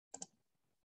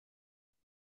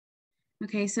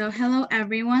Okay, so hello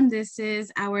everyone. This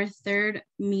is our third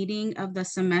meeting of the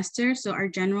semester, so our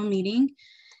general meeting.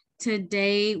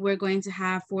 Today we're going to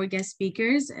have 4 guest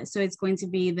speakers, so it's going to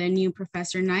be the new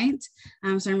professor night.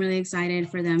 So I'm really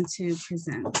excited for them to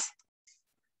present.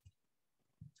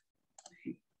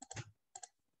 Okay.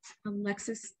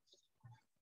 Alexis.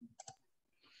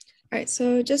 All right,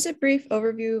 so just a brief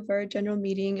overview of our general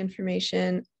meeting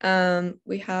information.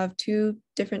 We have 2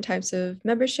 different types of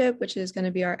membership, which is going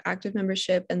to be our active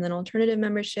membership and then alternative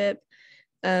membership.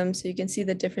 So you can see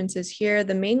the differences here.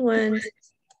 The main ones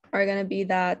are going to be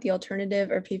that the alternative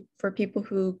are for people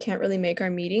who can't really make our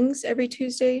meetings every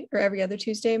Tuesday or every other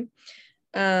Tuesday.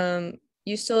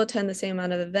 You still attend the same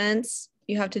amount of events.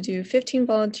 You have to do 15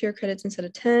 volunteer credits instead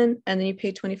of 10, and then you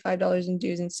pay $25 in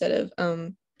dues instead of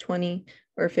 20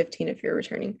 or 15 if you're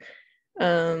returning.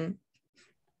 And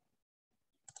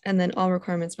then all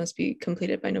requirements must be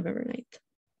completed by November 9th.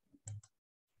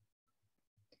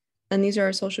 And these are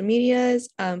our social medias.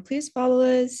 Please follow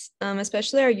us,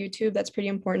 especially our YouTube. That's pretty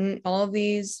important. All of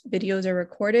these videos are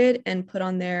recorded and put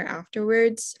on there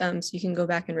afterwards, so you can go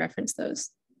back and reference those.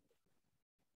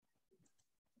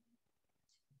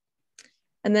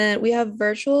 And then we have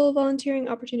virtual volunteering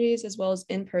opportunities as well as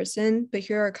in person, but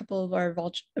here are a couple of our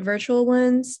virtual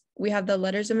ones. We have the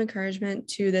letters of encouragement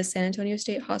to the San Antonio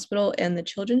State Hospital and the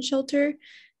Children's Shelter,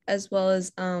 as well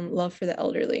as Love for the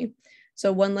Elderly.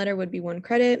 So 1 letter would be 1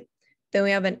 credit. Then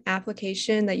we have an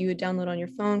application that you would download on your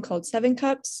phone called 7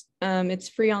 Cups. It's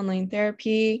free online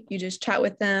therapy. You just chat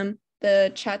with them.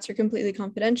 The chats are completely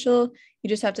confidential. You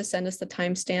just have to send us the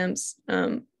timestamps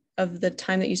of the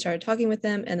time that you started talking with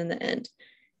them and then the end.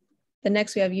 The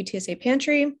next we have UTSA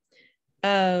Pantry.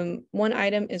 1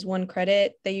 item is 1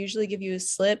 credit. They usually give you a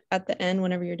slip at the end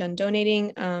whenever you're done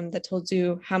donating that tells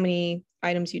you how many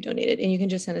items you donated, and you can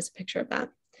just send us a picture of that.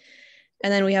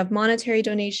 And then we have monetary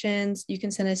donations. You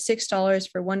can send us $6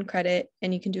 for 1 credit,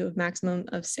 and you can do a maximum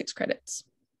of 6 credits.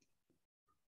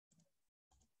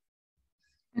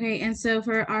 Okay, and so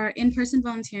for our in-person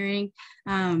volunteering,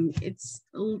 it's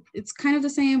kind of the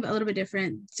same, but a little bit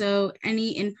different. So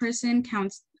any in-person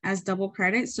counts as double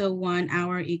credit. So 1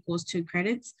 hour equals 2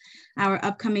 credits. Our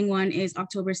upcoming one is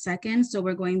October 2nd. So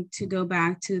we're going to go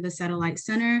back to the Satellite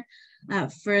Center.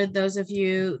 For those of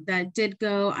you that did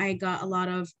go, I got a lot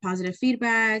of positive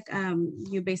feedback.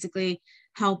 You basically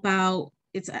help out.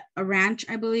 It's a ranch,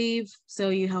 I believe. So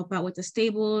you help out with the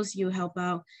stables, you help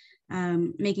out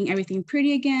making everything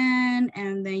pretty again,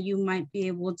 and then you might be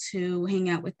able to hang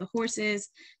out with the horses.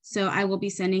 So I will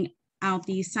be sending out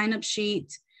the sign-up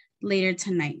sheet later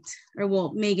tonight, or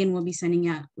well, Megan will be sending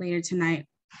out later tonight,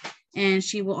 and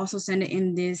she will also send it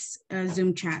in this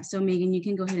Zoom chat. So Megan, you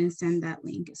can go ahead and send that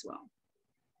link as well.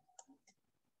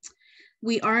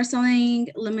 We are selling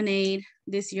lemonade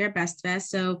this year at Best Fest.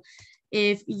 So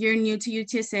if you're new to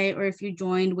UTSA or if you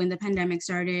joined when the pandemic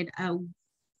started,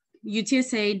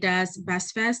 UTSA does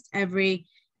Best Fest every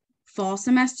fall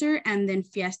semester and then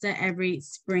Fiesta every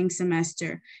spring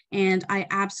semester. And I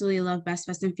absolutely love Best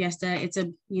Fest and Fiesta. It's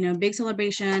a big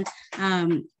celebration.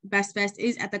 Best Fest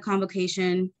is at the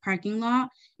Convocation parking lot,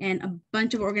 and a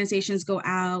bunch of organizations go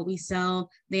out. We sell,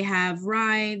 they have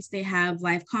rides, they have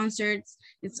live concerts.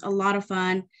 It's a lot of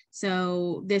fun.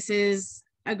 So this is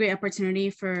a great opportunity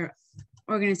for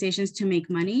organizations to make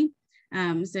money.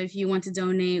 So if you want to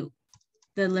donate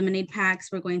the lemonade packs,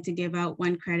 we're going to give out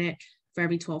 1 credit for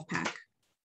every 12 pack.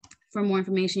 For more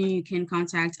information, you can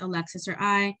contact Alexis or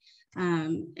I,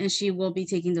 and she will be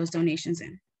taking those donations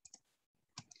in.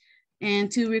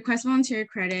 And to request volunteer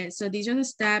credit, so these are the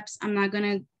steps. I'm not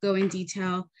gonna go in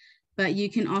detail, but you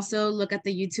can also look at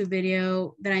the YouTube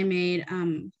video that I made.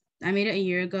 I made it a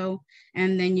year ago,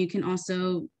 and then you can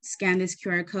also scan this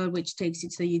QR code, which takes you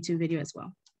to the YouTube video as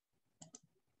well.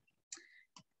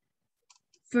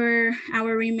 For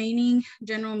our remaining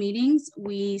general meetings,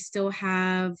 we still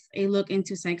have a look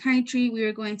into psychiatry. We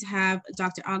are going to have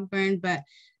Dr. Ogburn, but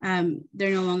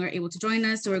they're no longer able to join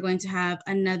us. So we're going to have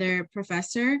another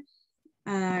professor.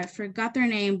 I forgot their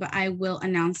name, but I will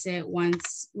announce it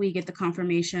once we get the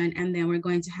confirmation. And then we're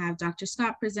going to have Dr.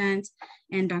 Scott present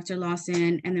and Dr.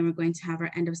 Lawson, and then we're going to have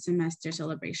our end of semester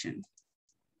celebration.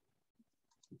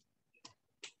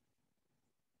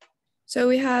 So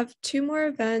we have 2 more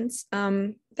events.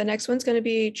 The next one's going to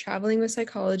be traveling with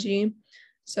psychology.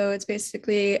 So it's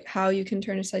basically how you can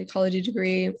turn a psychology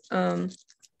degree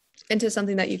into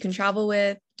something that you can travel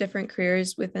with, different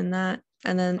careers within that.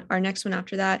 And then our next one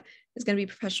after that is going to be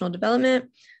professional development.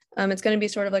 It's going to be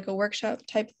sort of like a workshop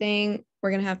type thing. We're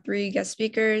going to have 3 guest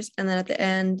speakers, and then at the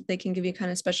end, they can give you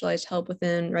kind of specialized help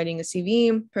within writing a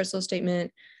CV, personal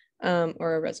statement,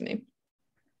 or a resume.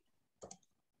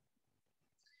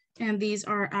 And these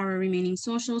are our remaining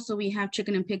socials. So we have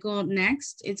Chicken and Pickle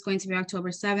next. It's going to be October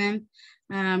 7th.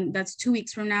 That's 2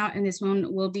 weeks from now, and this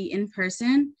one will be in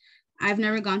person. I've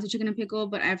never gone to Chicken and Pickle,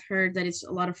 but I've heard that it's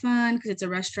a lot of fun because it's a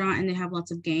restaurant and they have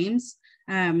lots of games.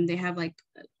 They have like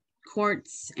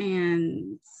courts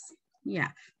and yeah,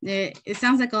 it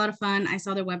sounds like a lot of fun. I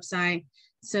saw their website.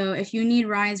 So if you need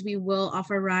rides, we will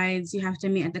offer rides. You have to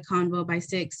meet at the convo by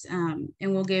 6, and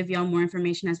we'll give y'all more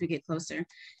information as we get closer.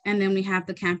 And then we have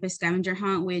the campus scavenger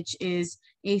hunt, which is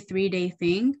a 3-day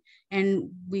thing.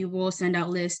 And we will send out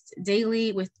lists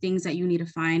daily with things that you need to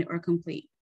find or complete.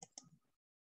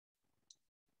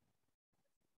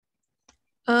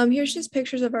 Here's just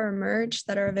pictures of our merch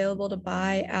that are available to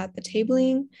buy at the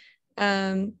tabling.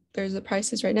 There's the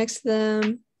prices right next to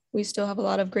them. We still have a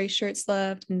lot of gray shirts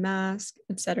left and masks,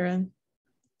 etc.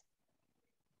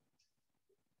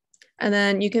 And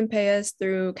then you can pay us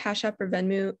through Cash App or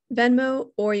Venmo,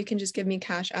 or you can just give me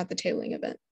cash at the tabling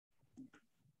event.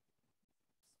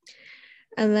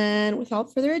 And then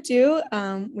without further ado,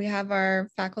 we have our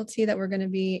faculty that we're going to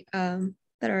be, that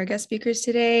are our guest speakers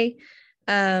today.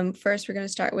 First, we're going to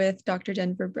start with Dr.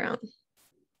 Denver Brown.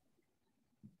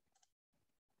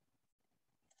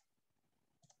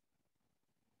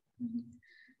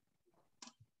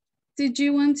 Did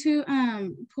you want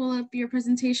to pull up your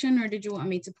presentation, or did you want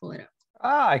me to pull it up?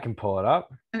 I can pull it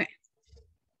up. Okay.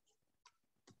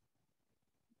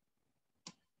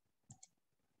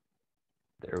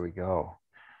 There we go.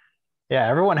 Yeah,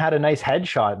 everyone had a nice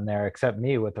headshot in there except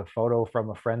me with a photo from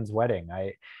a friend's wedding.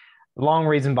 The long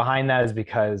reason behind that is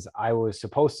because I was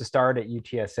supposed to start at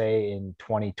UTSA in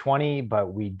 2020,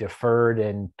 but we deferred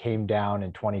and came down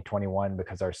in 2021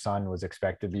 because our son was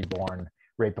expected to be born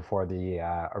right before the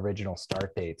original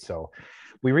start date. So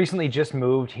we recently just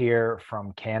moved here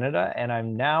from Canada, and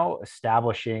I'm now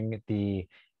establishing the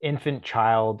Infant,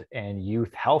 Child, and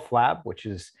Youth Health Lab, which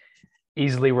is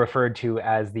easily referred to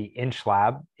as the INCH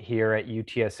Lab here at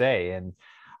UTSA. And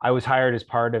I was hired as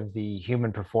part of the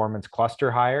Human Performance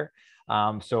Cluster hire.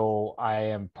 So I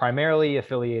am primarily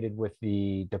affiliated with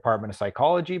the Department of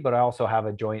Psychology, but I also have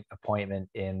a joint appointment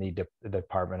in the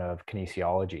Department of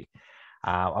Kinesiology.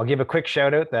 I'll give a quick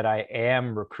shout out that I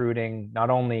am recruiting not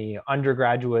only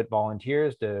undergraduate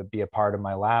volunteers to be a part of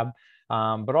my lab,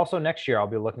 but also next year I'll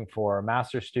be looking for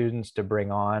master's students to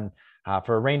bring on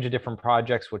for a range of different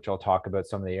projects, which I'll talk about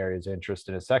some of the areas of interest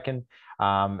in a second,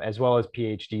 as well as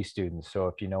PhD students. So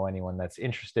if you know anyone that's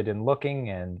interested in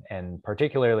looking and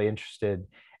particularly interested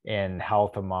in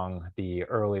health among the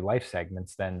early life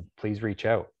segments, then please reach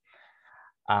out.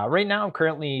 Right now, I'm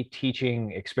currently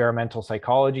teaching experimental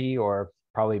psychology, or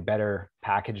probably better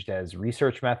packaged as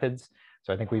research methods.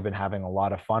 So I think we've been having a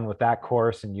lot of fun with that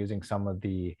course and using some of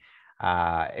the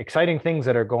exciting things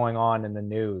that are going on in the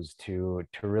news to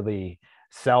really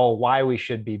sell why we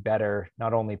should be better,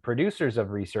 not only producers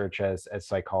of research as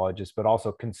psychologists, but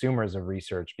also consumers of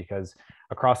research, because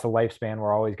across the lifespan,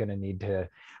 we're always going to need to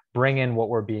bring in what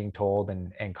we're being told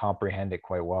and comprehend it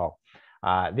quite well.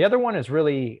 The other one is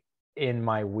really in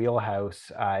my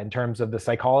wheelhouse in terms of the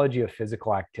psychology of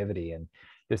physical activity. And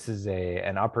this is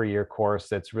an upper year course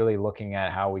that's really looking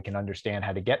at how we can understand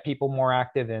how to get people more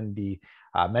active and the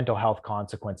mental health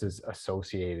consequences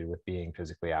associated with being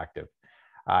physically active.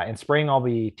 In spring, I'll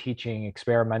be teaching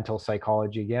experimental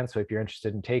psychology again. So if you're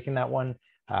interested in taking that one,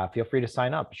 feel free to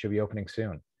sign up. It should be opening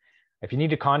soon. If you need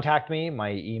to contact me,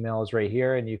 my email is right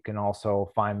here. And you can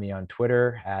also find me on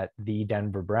Twitter at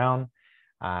 @TheDenverBrown.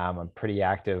 I'm pretty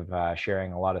active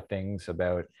sharing a lot of things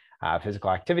about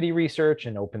physical activity research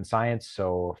and open science.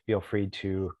 So feel free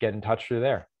to get in touch through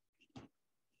there.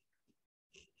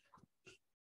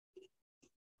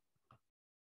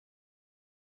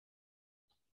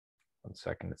 One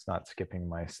second, it's not skipping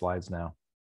my slides now.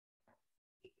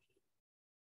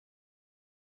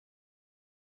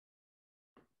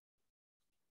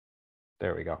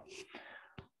 There we go.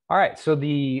 All right, so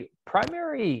the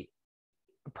primary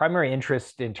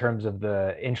interest in terms of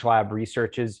the INCH Lab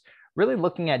research is really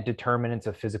looking at determinants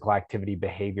of physical activity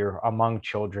behavior among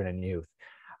children and youth.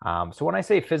 So when I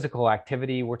say physical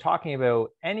activity, we're talking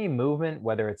about any movement,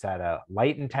 whether it's at a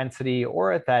light intensity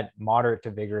or at that moderate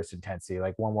to vigorous intensity,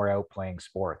 like when we're out playing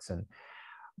sports. And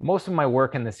most of my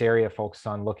work in this area focuses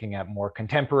on looking at more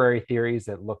contemporary theories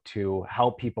that look to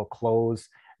help people close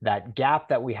that gap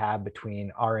that we have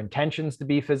between our intentions to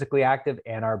be physically active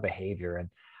and our behavior. And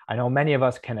I know many of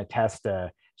us can attest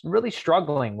to really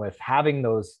struggling with having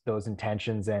those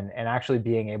intentions and actually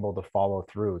being able to follow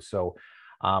through. So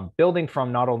building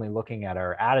from not only looking at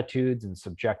our attitudes and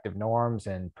subjective norms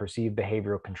and perceived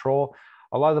behavioral control,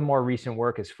 a lot of the more recent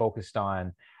work is focused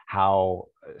on how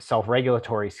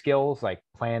self-regulatory skills like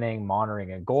planning,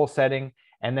 monitoring, and goal setting,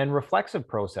 and then reflexive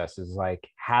processes like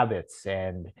habits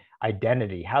and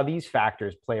identity, how these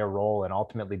factors play a role in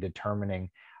ultimately determining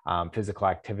physical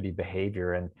activity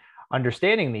behavior. And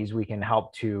understanding these, we can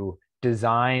help to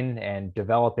design and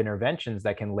develop interventions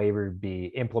that can later be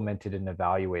implemented and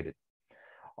evaluated.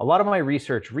 A lot of my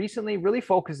research recently really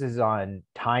focuses on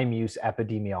time use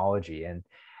epidemiology, and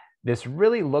this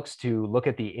really looks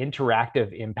at the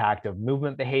interactive impact of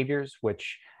movement behaviors,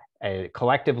 which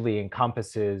collectively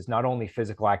encompasses not only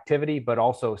physical activity, but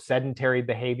also sedentary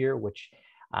behavior, which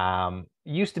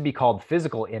used to be called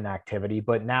physical inactivity,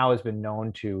 but now has been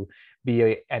known to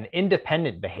be an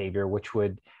independent behavior, which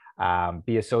would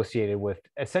be associated with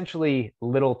essentially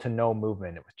little to no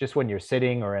movement, just when you're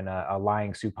sitting or in a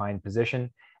lying supine position,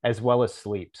 as well as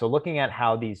sleep. So looking at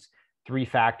how these three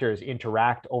factors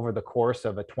interact over the course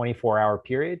of a 24-hour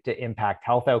period to impact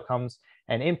health outcomes,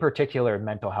 and in particular,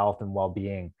 mental health and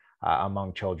well-being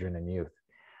among children and youth.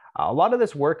 A lot of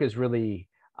this work is really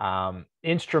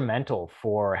instrumental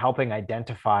for helping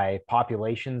identify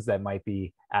populations that might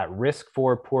be at risk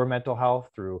for poor mental health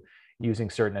through using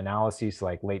certain analyses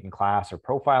like latent class or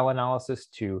profile analysis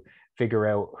to figure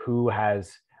out who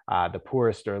has the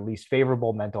poorest or least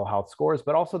favorable mental health scores,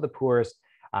 but also the poorest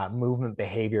movement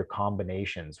behavior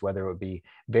combinations, whether it would be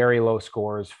very low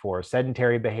scores for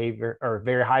sedentary behavior or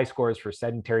very high scores for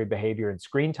sedentary behavior and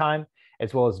screen time,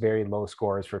 as well as very low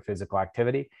scores for physical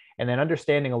activity. And then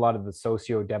understanding a lot of the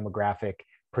socio-demographic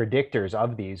predictors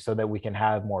of these so that we can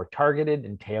have more targeted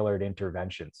and tailored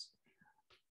interventions.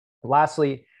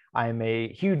 Lastly, I'm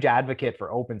a huge advocate for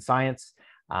open science.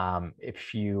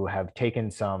 If you have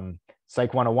taken some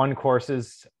Psych 101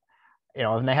 courses,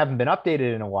 and they haven't been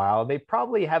updated in a while, they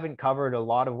probably haven't covered a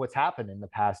lot of what's happened in the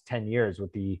past 10 years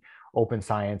with the open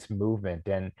science movement.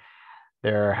 And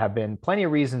there have been plenty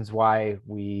of reasons why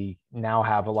we now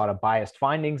have a lot of biased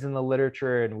findings in the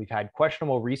literature, and we've had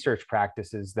questionable research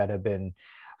practices that have been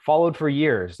followed for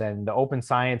years. And the open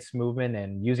science movement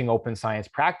and using open science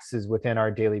practices within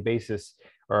our daily basis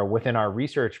or within our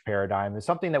research paradigm is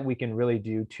something that we can really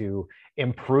do to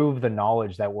improve the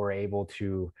knowledge that we're able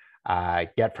to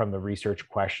get from the research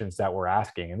questions that we're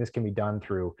asking. And this can be done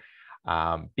through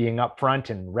being upfront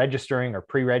and registering or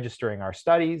pre-registering our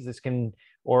studies. This can,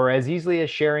 or as easily as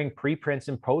sharing preprints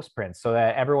and postprints so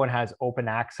that everyone has open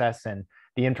access, and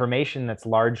the information that's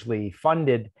largely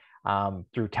funded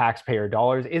through taxpayer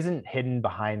dollars isn't hidden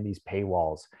behind these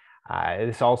paywalls.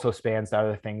 This also spans to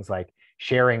other things like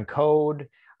sharing code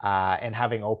and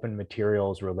having open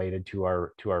materials related to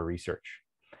our research.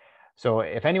 So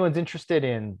if anyone's interested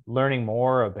in learning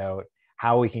more about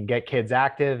how we can get kids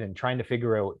active and trying to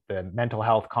figure out the mental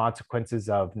health consequences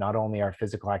of not only our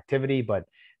physical activity, but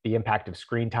the impact of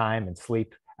screen time and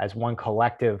sleep as one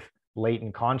collective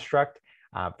latent construct,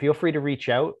 feel free to reach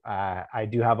out. I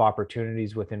do have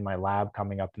opportunities within my lab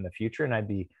coming up in the future, and I'd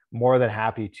be more than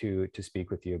happy to speak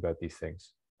with you about these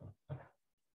things.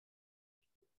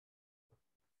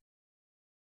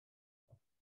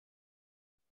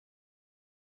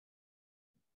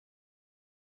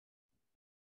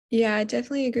 Yeah, I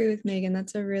definitely agree with Megan.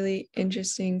 That's a really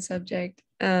interesting subject.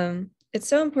 It's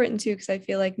so important too, because I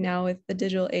feel like now with the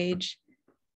digital age,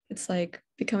 it's like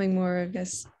becoming more, I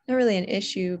guess, not really an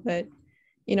issue, but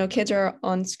kids are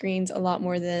on screens a lot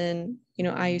more than,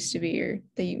 I used to be, or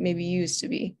they maybe used to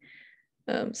be.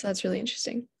 So that's really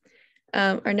interesting.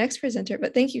 Our next presenter,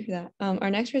 but thank you for that.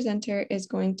 Our next presenter is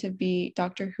going to be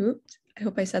Dr. Houpt. I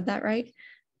hope I said that right.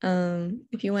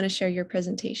 If you want to share your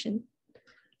presentation.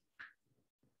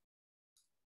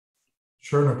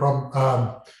 Sure, no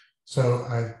problem.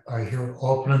 So I hear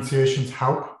all pronunciations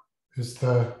Houpt is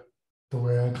the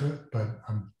way I do it, but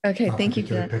I'm okay. not Thank you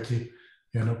for particularly that. picky.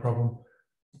 Yeah, no problem.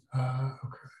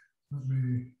 Okay, let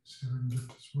me see if I can get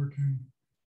this working.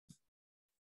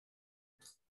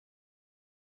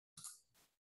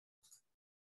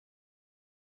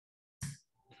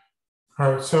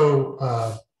 All right, so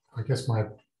I guess my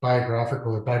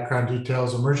biographical or background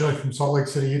details. I'm originally from Salt Lake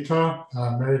City, Utah.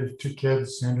 Married with 2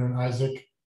 kids, Sandra and Isaac,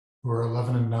 who are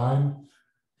 11 and 9.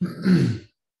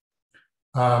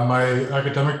 My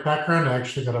academic background, I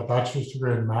actually got a bachelor's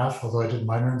degree in math, although I did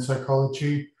minor in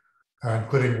psychology,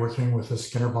 including working with a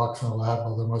Skinner box in a lab,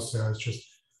 although mostly I was just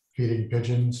feeding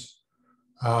pigeons.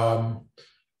 And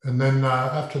then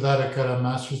after that, I got a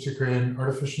master's degree in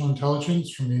artificial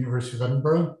intelligence from the University of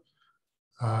Edinburgh.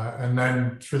 And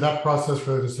then through that process,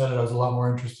 really decided I was a lot more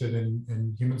interested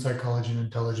in human psychology and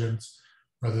intelligence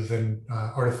rather than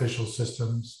artificial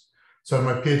systems. So in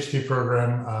my PhD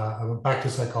program, I went back to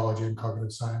psychology and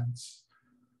cognitive science.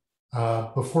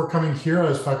 Before coming here, I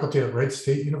was faculty at Wright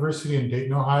State University in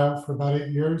Dayton, Ohio for about 8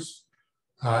 years.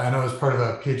 And I was part of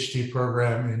a PhD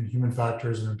program in human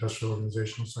factors and industrial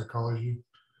organizational psychology.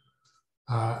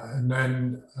 And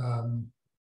then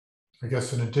I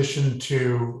guess in addition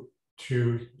to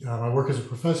my work as a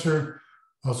professor,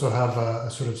 I also have a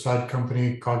sort of side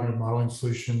company, Cognitive Modeling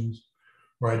Solutions,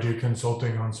 where I do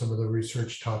consulting on some of the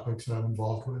research topics that I'm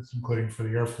involved with, including for the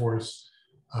Air Force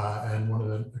and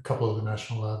a couple of the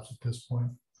national labs at this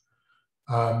point.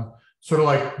 Sort of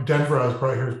like Denver, I was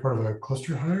brought here as part of a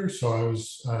cluster hire. So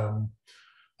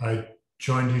I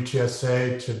joined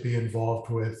UTSA to be involved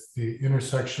with the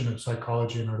intersection of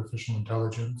psychology and artificial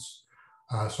intelligence.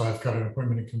 So I've got an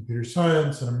appointment in computer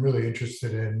science, and I'm really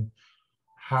interested in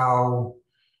how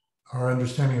our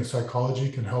understanding of psychology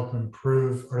can help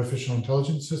improve artificial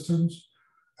intelligence systems,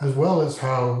 as well as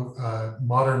how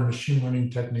modern machine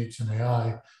learning techniques and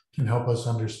AI can help us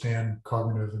understand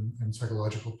cognitive and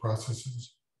psychological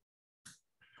processes.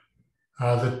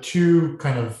 The two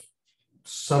kind of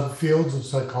subfields of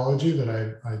psychology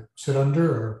that I sit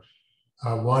under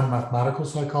are one, mathematical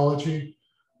psychology.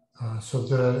 So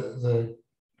the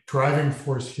driving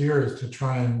force here is to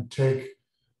try and take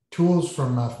tools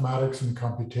from mathematics and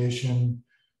computation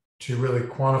to really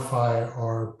quantify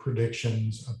our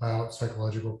predictions about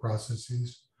psychological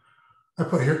processes. I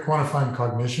put here quantifying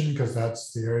cognition because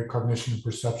that's the area, cognition and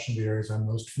perception, the areas I'm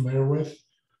most familiar with.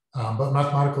 But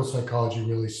mathematical psychology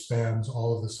really spans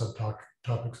all of the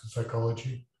subtopics of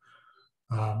psychology,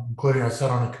 including I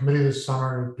sat on a committee this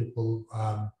summer, people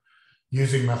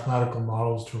using mathematical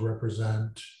models to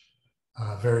represent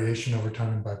variation over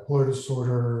time in bipolar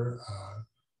disorder,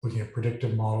 looking at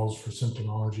predictive models for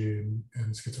symptomology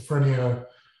and schizophrenia,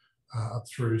 up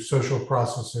through social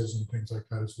processes and things like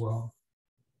that as well.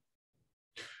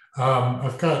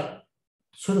 I've got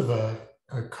sort of a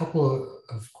couple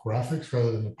of graphics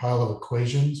rather than a pile of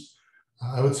equations.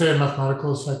 I would say in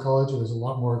mathematical psychology, there's a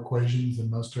lot more equations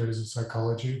than most areas of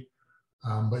psychology.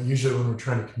 But usually when we're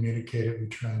trying to communicate it, we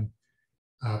try and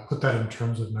put that in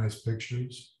terms of nice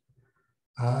pictures.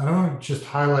 I want to just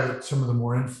highlight some of the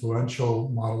more influential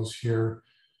models here.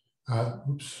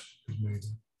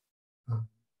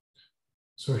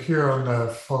 So here on the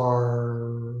far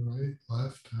right,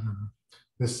 left, I don't know,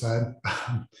 this side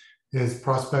is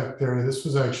prospect theory. This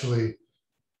was actually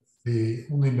the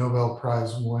only Nobel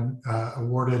Prize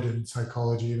awarded in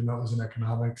psychology, even though it was in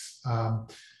economics,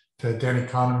 to Danny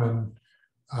Kahneman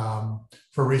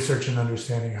for research and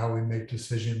understanding how we make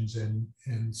decisions in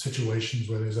situations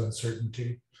where there's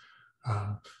uncertainty.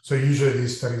 So usually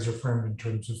these studies are framed in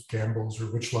terms of gambles or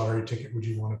which lottery ticket would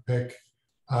you want to pick,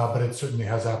 but it certainly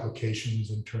has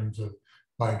applications in terms of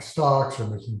buying stocks or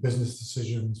making business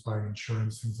decisions, buying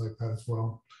insurance, things like that as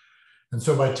well. And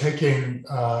so by taking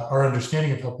our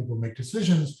understanding of how people make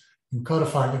decisions and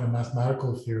codifying it in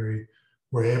mathematical theory,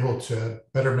 we're able to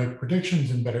better make predictions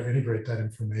and better integrate that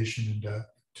information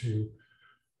into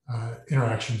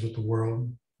interactions with the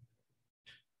world.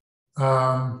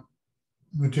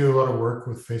 We do a lot of work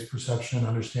with face perception and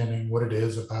understanding what it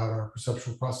is about our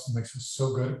perceptual process that makes us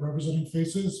so good at representing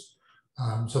faces.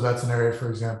 So that's an area, for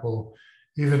example,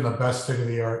 even the best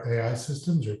state-of-the-art AI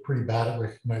systems are pretty bad at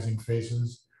recognizing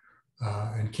faces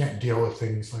and can't deal with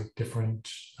things like different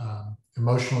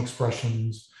emotional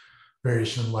expressions,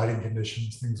 variation in lighting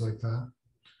conditions, things like that.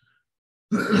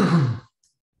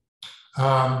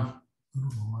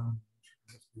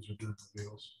 These are good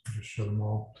reveals. I'll just show them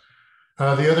all.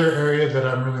 The other area that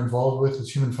I'm really involved with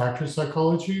is human factors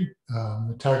psychology.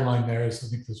 The tagline there is, I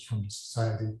think this is from the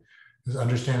Society, is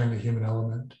understanding the human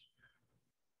element.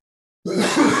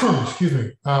 Excuse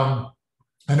me. I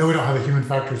know we don't have a human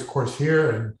factors course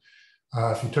here, and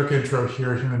if you took intro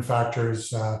here, human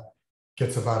factors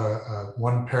gets about a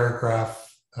one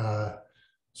paragraph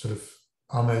sort of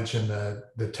homage in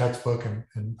the textbook,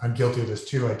 and I'm guilty of this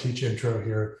too. I teach intro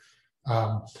here.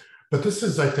 But this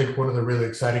is, I think, one of the really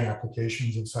exciting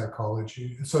applications of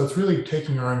psychology. So it's really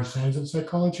taking our understandings of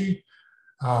psychology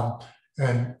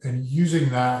and using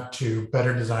that to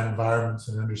better design environments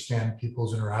and understand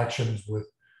people's interactions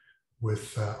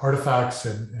with artifacts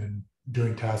and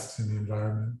doing tasks in the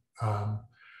environment.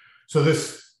 So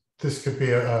this could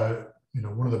be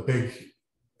one of the big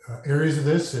areas of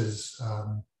this is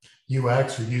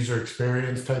UX or user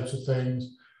experience types of things.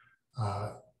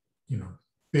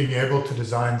 Being able to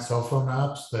design cell phone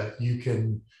apps that you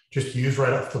can just use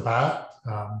right off the bat.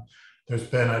 There's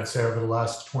been, I'd say, over the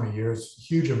last 20 years,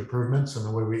 huge improvements in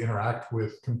the way we interact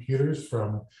with computers,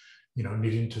 from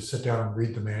needing to sit down and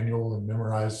read the manual and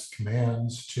memorize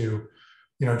commands to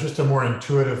just a more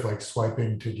intuitive, like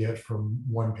swiping to get from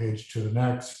one page to the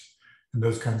next, and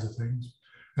those kinds of things.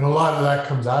 And a lot of that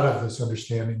comes out of this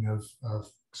understanding of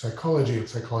psychology and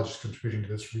psychologists contributing to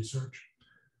this research.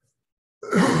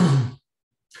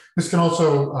 This can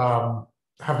also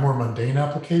have more mundane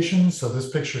applications. So this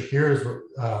picture here is what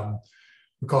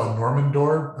we call a Norman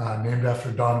door, named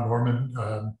after Don Norman.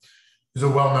 He's a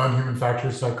well-known human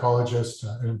factors psychologist,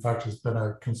 and in fact has been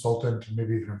a consultant and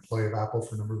maybe even an employee of Apple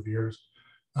for a number of years.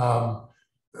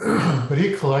 But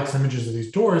he collects images of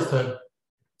these doors that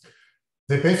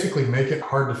they basically make it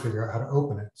hard to figure out how to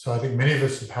open it. So I think many of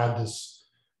us have had this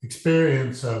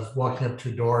experience of walking up to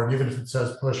a door, and even if it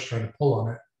says push, trying to pull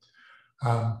on it.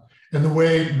 And the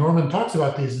way Norman talks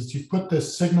about these is you put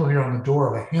this signal here on the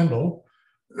door of a handle.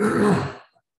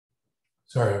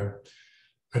 Sorry,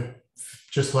 I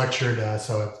just lectured,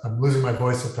 so I'm losing my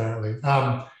voice apparently.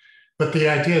 But the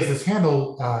idea is this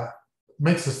handle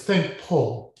makes us think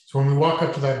pull. So when we walk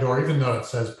up to that door, even though it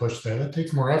says push there, that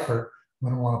takes more effort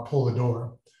when we want to pull the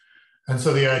door. And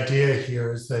so the idea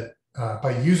here is that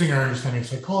by using our understanding of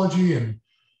psychology and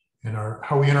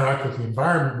how we interact with the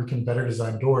environment, we can better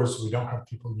design doors so we don't have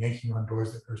people yanking on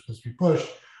doors that are supposed to be pushed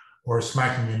or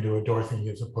smacking into a door thinking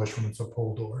it's a push when it's a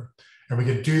pull door. And we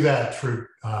could do that through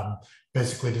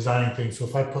basically designing things. So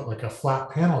if I put like a flat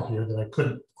panel here that I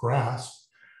couldn't grasp,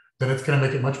 then it's going to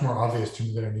make it much more obvious to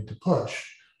me that I need to push.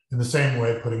 In the same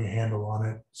way, putting a handle on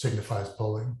it signifies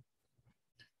pulling.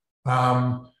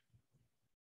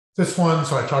 This one,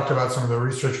 so I talked about some of the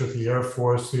research with the Air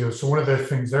Force. So one of the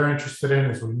things they're interested in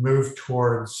is we move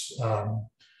towards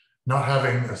not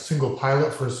having a single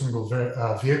pilot for a single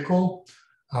vehicle.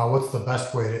 What's the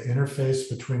best way to interface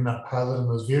between that pilot and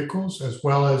those vehicles, as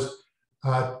well as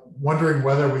wondering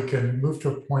whether we can move to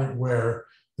a point where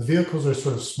the vehicles are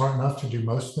sort of smart enough to do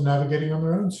most of the navigating on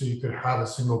their own, so you could have a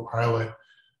single pilot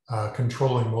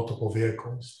controlling multiple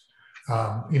vehicles.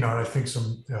 And I think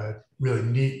some really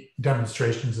neat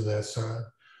demonstrations of this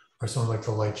are some like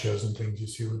the light shows and things you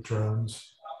see with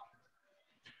drones.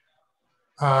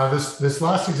 This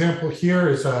last example here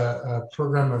is a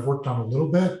program I've worked on a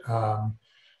little bit,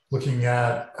 looking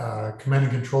at command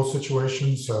and control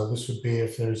situations. So this would be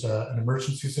if there's an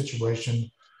emergency situation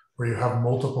where you have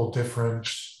multiple different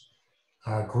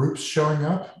groups showing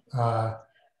up.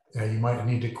 You might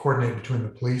need to coordinate between the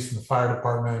police and the fire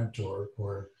department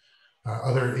or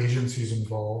other agencies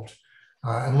involved,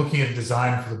 and looking at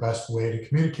design for the best way to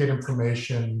communicate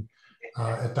information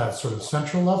at that sort of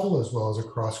central level as well as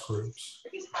across groups.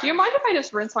 Do you mind if I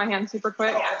just rinse my hands super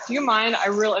quick? Do you mind?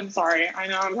 I'm sorry. I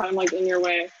know I'm kind of like in your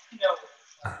way.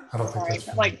 I don't think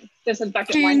that's like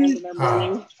disinfectant my hands in the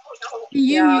morning. Can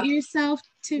you mute yourself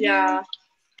to yeah.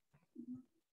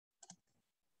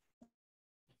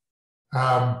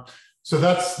 So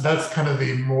that's kind of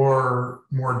the more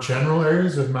general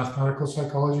areas of mathematical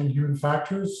psychology and human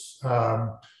factors.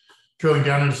 Drilling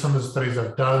down into some of the studies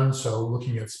I've done, so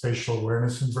looking at spatial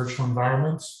awareness in virtual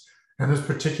environments. And this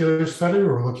particular study,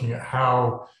 we're looking at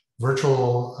how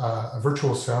a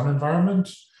virtual sound environment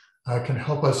can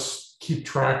help us keep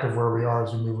track of where we are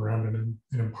as we move around in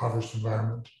an impoverished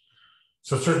environment.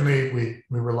 So certainly we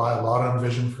rely a lot on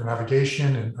vision for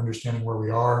navigation and understanding where we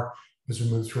are as we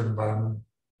move through an environment.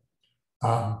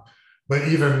 But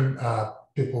even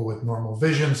people with normal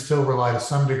vision still rely to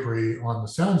some degree on the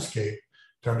soundscape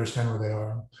to understand where they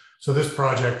are. So this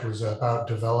project was about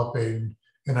developing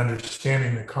and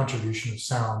understanding the contribution of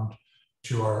sound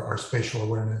to our spatial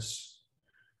awareness.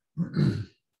 In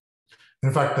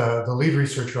fact, the lead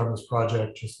researcher on this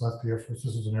project just left the Air Force.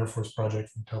 This was an Air Force project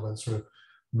from tell by sort of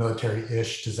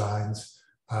military-ish designs,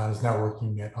 is now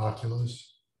working at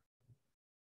Oculus.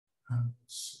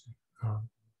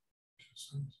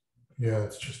 Yeah,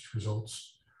 it's just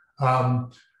results.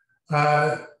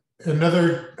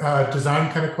 Another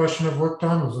design kind of question I've worked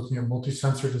on was looking at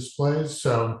multi-sensor displays.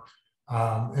 So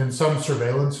in some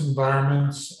surveillance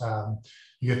environments,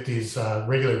 you get these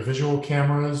regular visual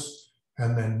cameras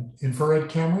and then infrared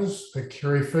cameras that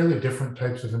carry fairly different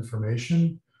types of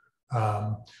information.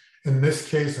 In this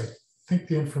case, I think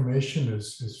the information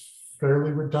is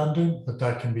fairly redundant, but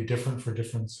that can be different for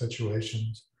different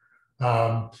situations.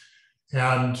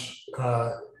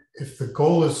 If the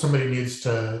goal is somebody needs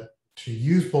to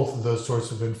use both of those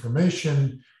sorts of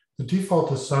information, the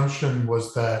default assumption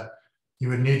was that you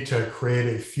would need to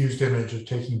create a fused image of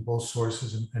taking both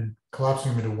sources and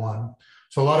collapsing them into one.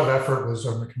 So a lot of effort was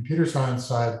on the computer science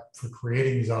side for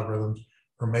creating these algorithms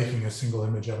or making a single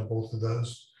image out of both of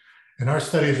those. In our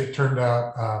studies, it turned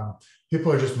out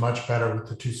people are just much better with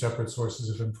the two separate sources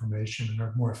of information and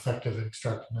are more effective at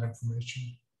extracting that information.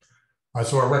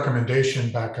 So our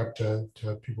recommendation back up to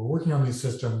people working on these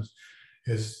systems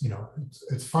is,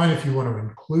 it's fine if you want to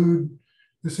include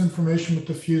this information with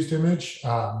the fused image.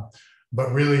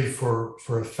 But really for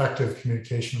effective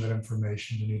communication of that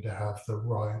information, you need to have the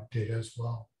raw data as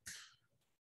well.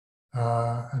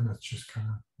 And that's just kind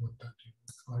of what that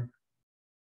looks like.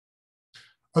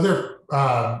 Other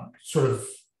sort of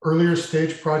earlier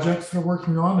stage projects that I'm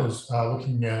working on is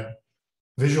looking at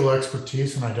visual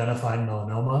expertise in identifying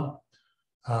melanoma.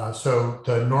 So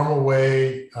the normal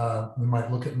way we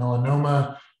might look at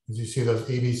melanoma is you see those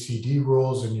ABCD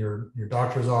rules in your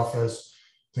doctor's office,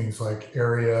 things like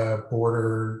area,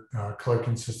 border, color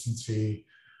consistency,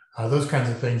 those kinds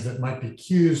of things that might be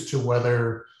cues to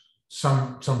whether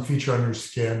some feature on your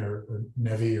skin or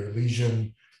nevy or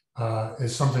lesion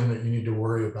is something that you need to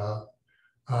worry about.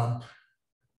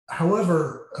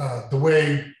 However, the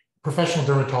way professional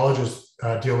dermatologists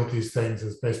deal with these things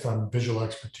is based on visual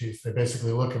expertise. They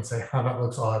basically look and say, "How that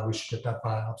looks odd, we should get that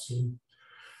biopsy."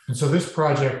 And so this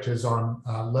project is on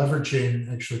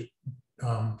leveraging actually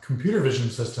computer vision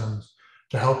systems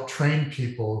to help train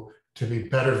people to be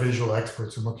better visual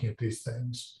experts in looking at these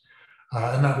things.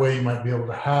 And that way you might be able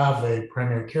to have a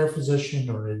primary care physician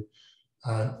or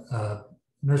a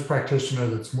nurse practitioner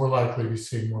that's more likely to be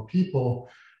seeing more people,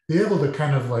 be able to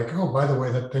kind of like, oh, by the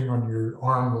way, that thing on your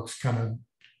arm looks kind of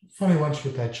funny once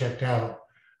you get that checked out.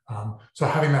 So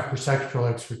having that perceptual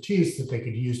expertise that they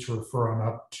could use to refer on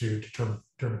up to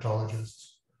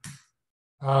dermatologists.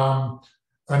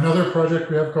 Another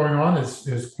project we have going on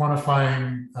is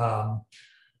quantifying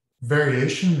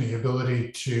variation, the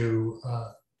ability to,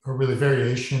 or really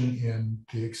variation in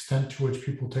the extent to which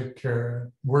people take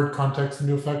word context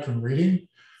into effect when reading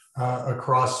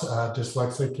across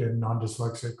dyslexic and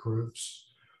non-dyslexic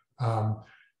groups.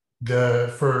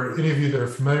 For any of you that are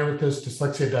familiar with this,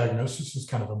 dyslexia diagnosis is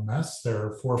kind of a mess. There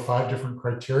are 4 or 5 different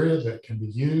criteria that can be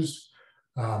used.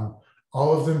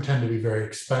 All of them tend to be very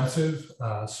expensive.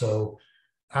 So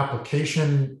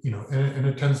application, and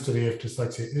it tends to be, if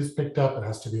dyslexia is picked up, it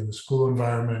has to be in the school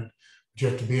environment. But you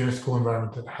have to be in a school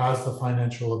environment that has the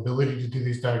financial ability to do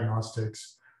these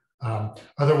diagnostics.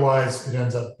 Otherwise, it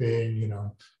ends up being,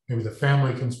 maybe the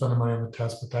family can spend the money on the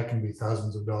test, but that can be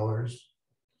thousands of dollars.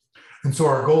 And so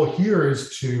our goal here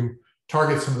is to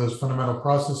target some of those fundamental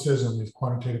processes and these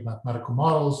quantitative mathematical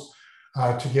models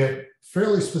to get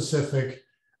fairly specific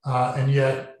and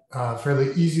yet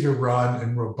fairly easy to run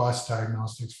and robust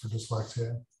diagnostics for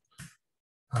dyslexia.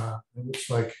 It looks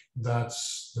like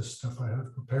that's the stuff I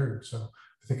have prepared. So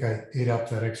I think I ate up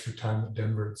that extra time that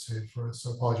Denver had saved for us.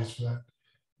 So apologies for that.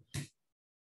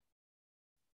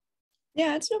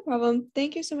 Yeah, it's no problem.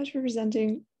 Thank you so much for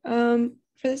presenting.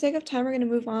 For the sake of time, we're going to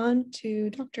move on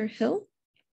to Dr. Hill.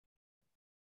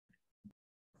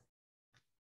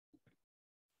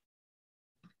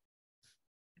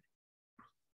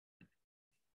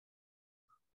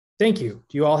 Thank you.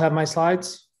 Do you all have my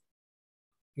slides?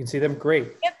 You can see them?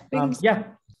 Great. Yep. Yeah,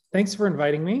 thanks for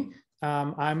inviting me.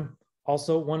 I'm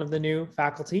also one of the new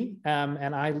faculty,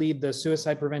 and I lead the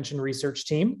suicide prevention research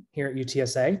team here at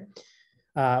UTSA.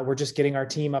 We're just getting our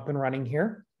team up and running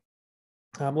here.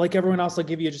 Like everyone else, I'll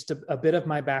give you just a bit of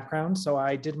my background. So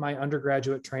I did my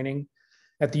undergraduate training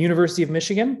at the University of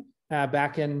Michigan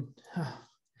back in,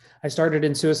 I started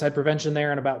in suicide prevention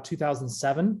there in about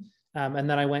 2007. And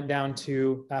then I went down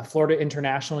to Florida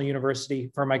International University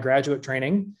for my graduate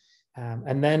training,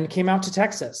 and then came out to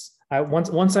Texas.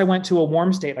 Once I went to a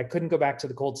warm state, I couldn't go back to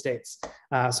the cold states.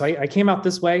 So I came out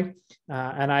this way,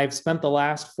 and I've spent the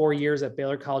last 4 years at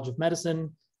Baylor College of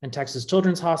Medicine and Texas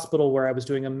Children's Hospital, where I was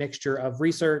doing a mixture of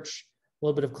research, a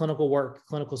little bit of clinical work,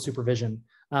 clinical supervision.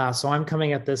 So I'm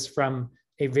coming at this from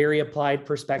a very applied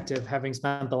perspective, having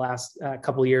spent the last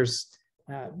couple of years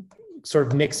sort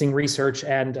of mixing research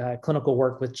and clinical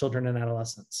work with children and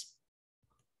adolescents.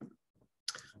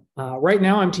 Right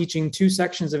now, I'm teaching 2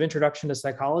 sections of Introduction to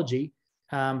Psychology,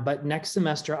 but next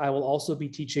semester, I will also be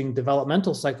teaching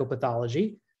developmental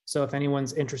psychopathology. So if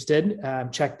anyone's interested,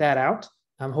 check that out.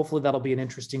 Hopefully that'll be an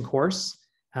interesting course.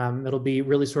 It'll be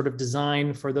really sort of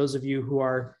designed for those of you who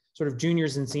are sort of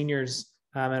juniors and seniors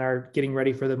and are getting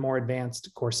ready for the more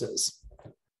advanced courses.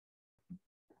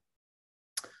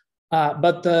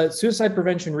 But the suicide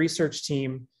prevention research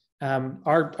team,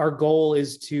 our goal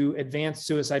is to advance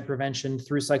suicide prevention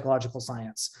through psychological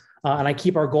science. And I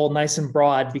keep our goal nice and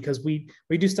broad because we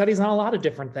do studies on a lot of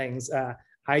different things.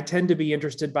 I tend to be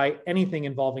interested by anything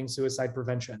involving suicide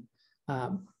prevention.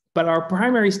 But our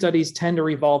primary studies tend to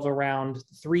revolve around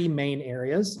 3 main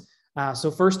areas. So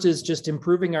first is just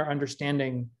improving our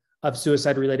understanding of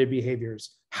suicide-related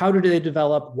behaviors. How do they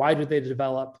develop? Why do they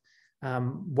develop?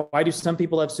 Why do some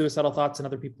people have suicidal thoughts and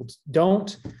other people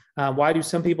don't? Why do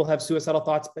some people have suicidal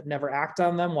thoughts but never act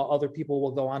on them while other people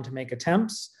will go on to make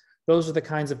attempts? Those are the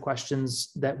kinds of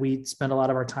questions that we spend a lot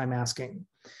of our time asking.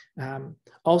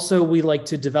 Also, we like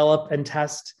to develop and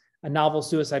test a novel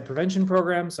suicide prevention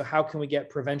program. So how can we get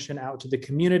prevention out to the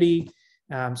community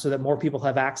so that more people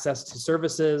have access to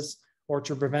services, or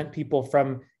to prevent people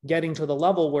from getting to the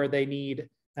level where they need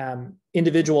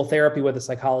individual therapy with a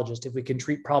psychologist. If we can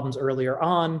treat problems earlier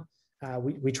on,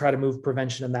 we try to move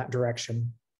prevention in that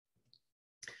direction.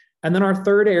 And then our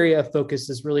third area of focus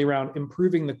is really around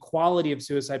improving the quality of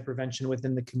suicide prevention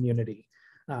within the community.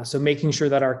 So making sure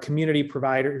that our community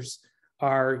providers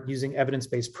are using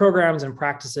evidence-based programs and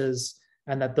practices,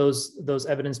 and that those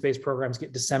evidence-based programs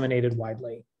get disseminated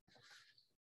widely.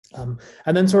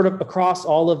 And then sort of across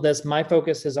all of this, my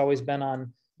focus has always been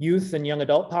on youth and young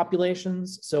adult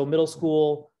populations. So middle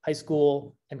school, high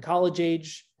school, and college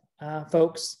age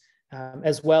folks,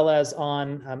 as well as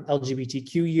on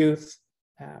LGBTQ youth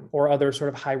or other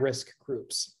sort of high-risk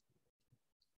groups.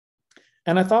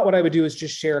 And I thought what I would do is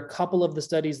just share a couple of the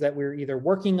studies that we're either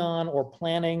working on or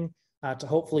planning to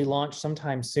hopefully launch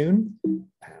sometime soon.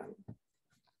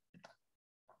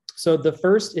 So the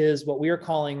first is what we are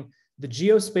calling the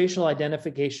Geospatial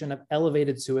Identification of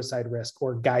Elevated Suicide Risk,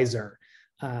 or GEISER.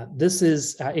 This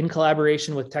is in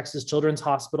collaboration with Texas Children's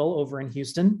Hospital over in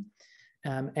Houston.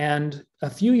 And a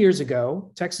few years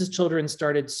ago, Texas Children's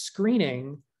started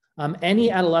screening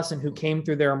any adolescent who came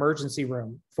through their emergency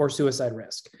room for suicide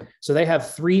risk. So they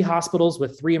have 3 hospitals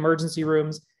with 3 emergency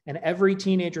rooms, and every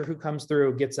teenager who comes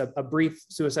through gets a brief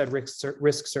suicide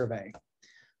risk survey.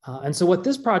 And so what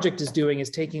this project is doing is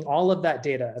taking all of that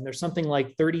data, and there's something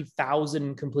like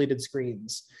 30,000 completed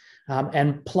screens,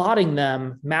 and plotting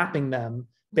them, mapping them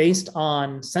based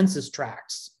on census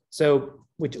tracts. So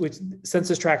which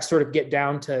census tracts sort of get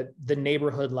down to the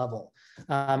neighborhood level.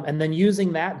 And then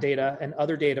using that data and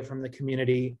other data from the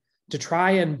community to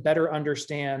try and better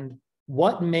understand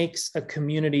what makes a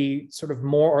community sort of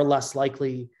more or less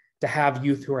likely to have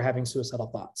youth who are having suicidal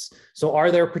thoughts. So are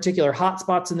there particular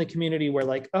hotspots in the community where,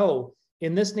 like, oh,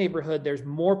 in this neighborhood, there's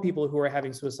more people who are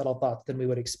having suicidal thoughts than we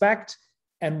would expect?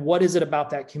 And what is it about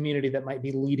that community that might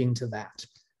be leading to that?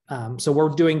 So we're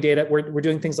doing data, we're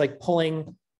doing things like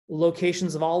pulling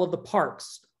locations of all of the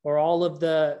parks, or all of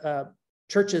the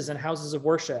churches and houses of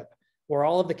worship, or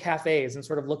all of the cafes, and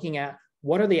sort of looking at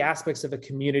what are the aspects of a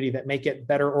community that make it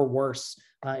better or worse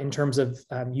in terms of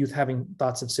youth having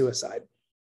thoughts of suicide.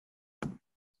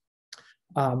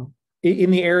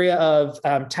 In the area of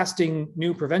testing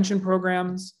new prevention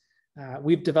programs,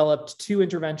 we've developed 2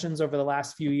 interventions over the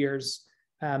last few years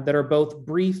that are both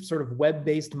brief sort of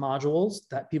web-based modules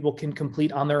that people can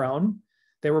complete on their own.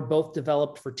 They were both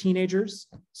developed for teenagers.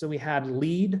 So we had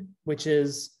LEAD, which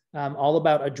is all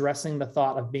about addressing the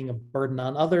thought of being a burden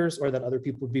on others, or that other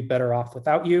people would be better off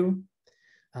without you.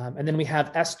 And then we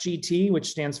have SGT, which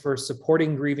stands for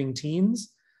Supporting Grieving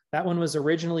Teens. That one was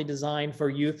originally designed for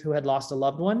youth who had lost a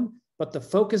loved one, but the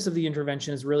focus of the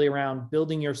intervention is really around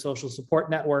building your social support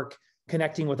network,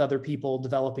 connecting with other people,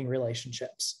 developing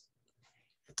relationships.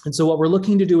 And so what we're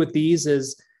looking to do with these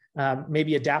is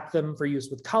maybe adapt them for use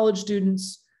with college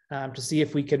students to see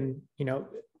if we can,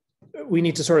 we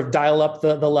need to sort of dial up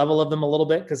the level of them a little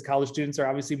bit, because college students are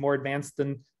obviously more advanced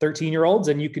than 13-year-olds,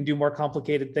 and you can do more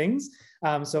complicated things.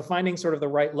 So finding sort of the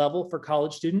right level for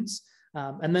college students.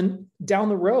 And then down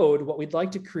the road, what we'd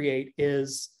like to create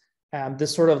is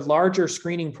this sort of larger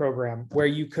screening program where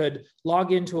you could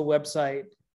log into a website,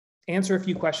 answer a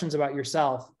few questions about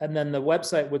yourself, and then the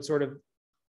website would sort of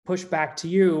push back to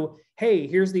you, hey,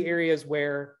 here's the areas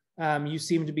where you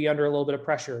seem to be under a little bit of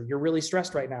pressure. You're really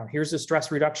stressed right now. Here's a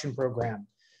stress reduction program.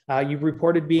 You've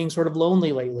reported being sort of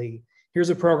lonely lately. Here's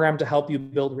a program to help you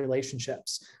build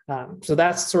relationships. So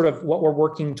that's sort of what we're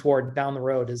working toward down the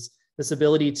road, is this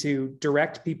ability to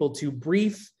direct people to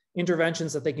brief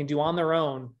interventions that they can do on their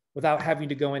own without having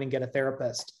to go in and get a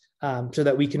therapist, so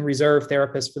that we can reserve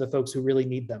therapists for the folks who really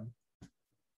need them.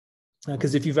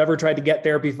 Because if you've ever tried to get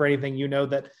therapy for anything, you know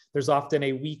that there's often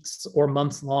a weeks or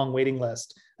months long waiting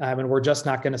list. And we're just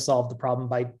not going to solve the problem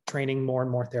by training more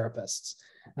and more therapists.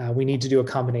 We need to do a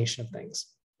combination of things.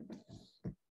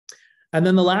 And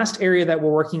then the last area that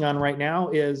we're working on right now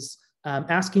is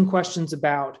asking questions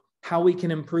about how we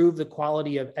can improve the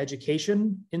quality of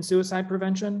education in suicide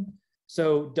prevention.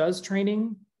 So does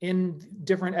training in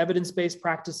different evidence-based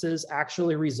practices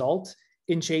actually result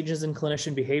in changes in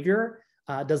clinician behavior?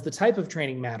 Does the type of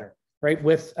training matter, right?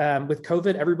 With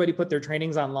COVID, everybody put their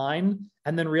trainings online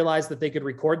and then realized that they could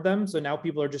record them. So now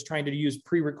people are just trying to use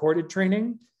pre-recorded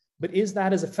training. But is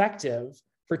that as effective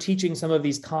for teaching some of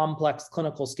these complex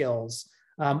clinical skills?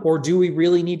 Or do we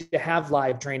really need to have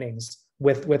live trainings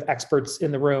with experts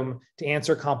in the room to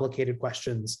answer complicated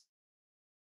questions?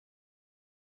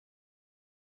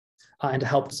 and to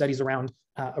help studies around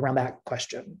that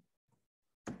question.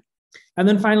 And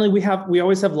then finally, we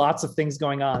always have lots of things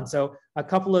going on. So a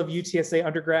couple of UTSA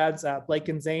undergrads, Blake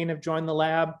and Zane, have joined the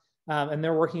lab, and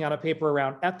they're working on a paper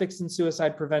around ethics in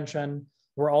suicide prevention.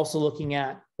 We're also looking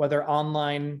at whether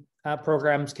online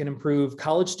programs can improve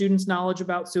college students' knowledge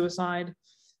about suicide.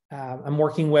 I'm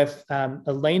working with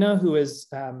Elena, who is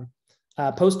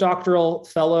a postdoctoral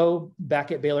fellow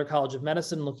back at Baylor College of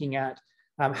Medicine, looking at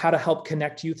how to help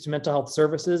connect youth to mental health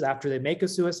services after they make a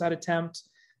suicide attempt.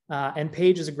 And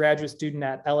Paige is a graduate student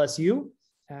at LSU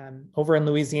over in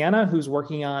Louisiana, who's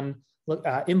working on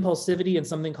impulsivity and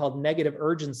something called negative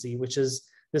urgency, which is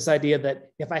this idea that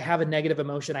if I have a negative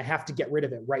emotion, I have to get rid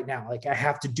of it right now. Like I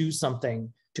have to do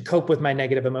something to cope with my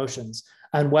negative emotions,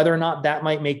 and whether or not that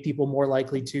might make people more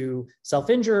likely to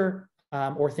self-injure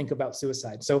or think about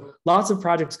suicide. So lots of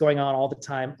projects going on all the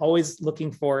time, always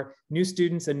looking for new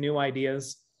students and new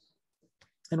ideas.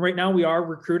 And right now we are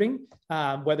recruiting,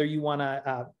 whether you want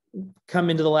to come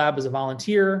into the lab as a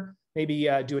volunteer, maybe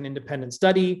do an independent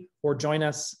study, or join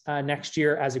us next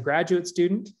year as a graduate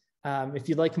student. If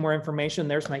you'd like more information,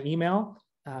 there's my email.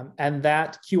 And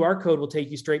that QR code will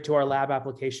take you straight to our lab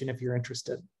application if you're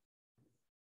interested.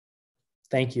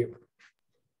 Thank you.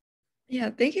 Yeah,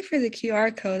 thank you for the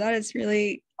QR code. That is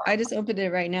really, I just opened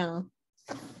it right now.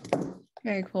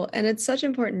 Very cool. And it's such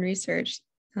important research.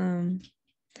 We'll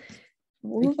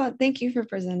move on. Thank you for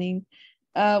presenting.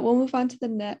 We'll move on to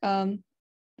the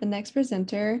next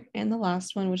presenter and the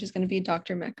last one, which is going to be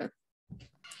Dr. Meca.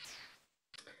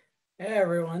 Hey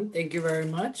everyone, thank you very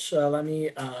much. Let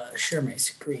me share my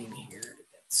screen here to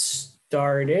get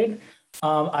started.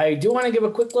 I do want to give a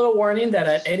quick little warning that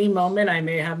at any moment I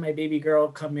may have my baby girl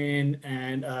come in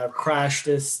and crash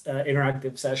this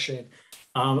interactive session.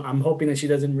 I'm hoping that she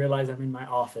doesn't realize I'm in my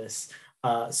office.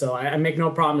 So I make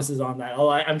no promises on that. Oh,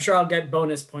 I'm sure I'll get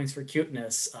bonus points for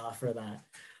cuteness for that.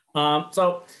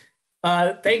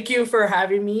 Thank you for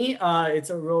having me. It's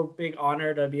a real big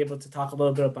honor to be able to talk a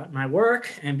little bit about my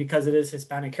work. And because it is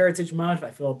Hispanic Heritage Month,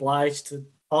 I feel obliged to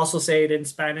also say it in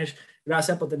Spanish.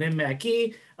 Gracias por tenerme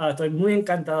aquí. Estoy muy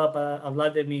encantado para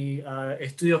hablar de mi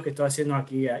estudio que estoy haciendo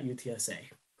aquí at UTSA.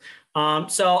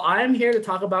 So I'm here to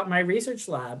talk about my research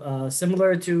lab.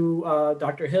 Similar to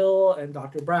Dr. Hill and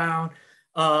Dr. Brown,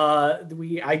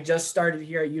 I just started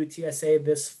here at UTSA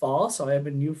this fall, so I am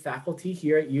a new faculty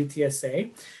here at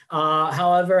UTSA.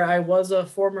 However, I was a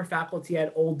former faculty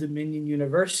at Old Dominion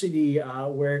University,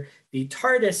 where the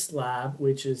TARDIS lab,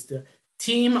 which is the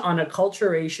Team on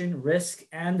Acculturation, Risk,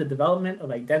 and the Development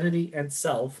of Identity and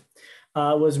Self,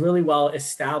 was really well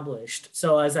established.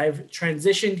 So as I've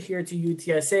transitioned here to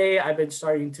UTSA, I've been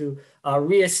starting to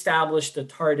reestablish the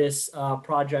TARDIS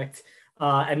project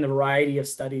and the variety of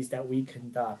studies that we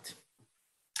conduct.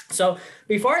 So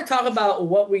before I talk about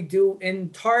what we do in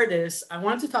TARDIS, I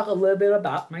want to talk a little bit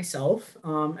about myself.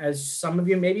 As some of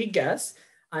you maybe guessed,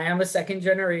 I am a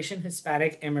second-generation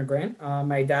Hispanic immigrant.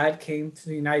 My dad came to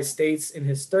the United States in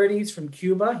his 30s from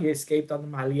Cuba. He escaped on the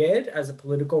Malied as a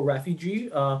political refugee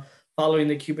following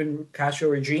the Cuban Castro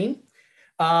regime.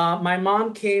 My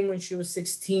mom came when she was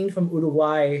 16 from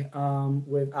Uruguay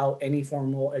without any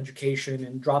formal education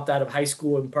and dropped out of high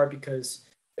school in part because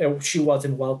she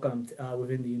wasn't welcomed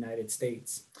within the United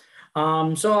States.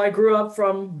 So I grew up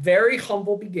from very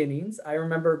humble beginnings. I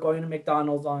remember going to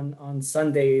McDonald's on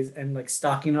Sundays and like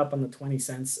stocking up on the 20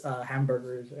 cents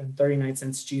hamburgers and 39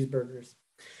 cents cheeseburgers.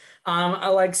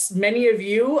 Like many of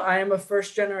you, I am a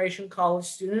first-generation college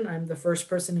student. I'm the first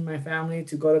person in my family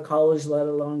to go to college, let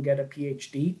alone get a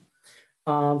PhD.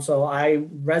 So I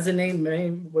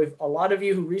resonate with a lot of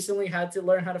you who recently had to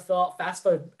learn how to fill out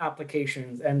FAFSA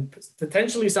applications, and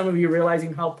potentially some of you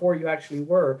realizing how poor you actually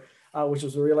were, which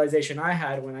was a realization I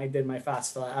had when I did my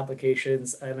FAFSA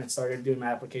applications and I started doing my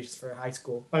applications for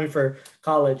for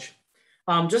college.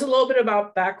 Just a little bit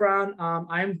about background.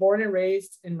 I'm born and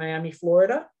raised in Miami,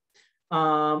 Florida.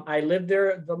 I lived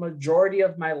there the majority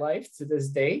of my life to this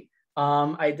day.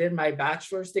 I did my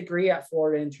bachelor's degree at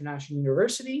Florida International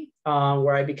University,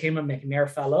 where I became a McNair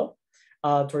Fellow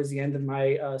towards the end of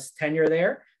my tenure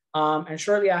there. And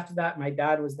shortly after that, my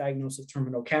dad was diagnosed with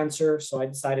terminal cancer. So I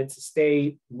decided to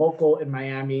stay local in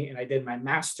Miami, and I did my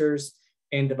master's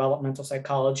in developmental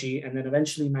psychology, and then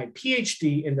eventually my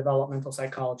PhD in developmental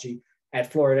psychology at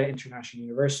Florida International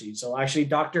University. So actually,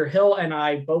 Dr. Hill and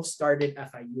I both started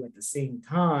FIU at the same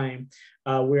time.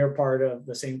 We're part of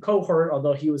the same cohort,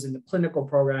 although he was in the clinical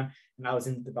program and I was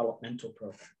in the developmental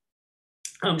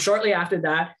program. Shortly after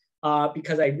that,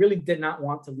 because I really did not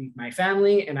want to leave my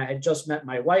family and I had just met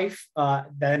my wife,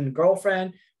 then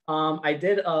girlfriend, I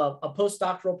did a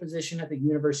postdoctoral position at the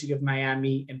University of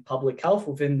Miami in public health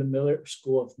within the Miller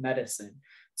School of Medicine.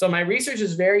 So my research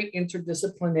is very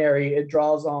interdisciplinary. It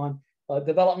draws on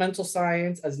developmental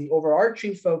science as the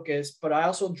overarching focus, but I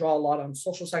also draw a lot on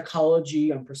social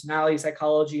psychology, on personality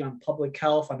psychology, on public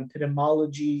health, on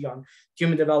epidemiology, on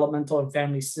human developmental and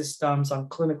family systems, on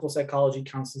clinical psychology,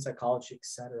 counseling psychology,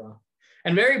 etc.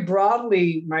 And very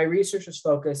broadly, my research is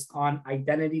focused on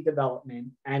identity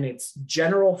development and its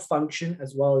general function,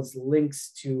 as well as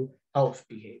links to health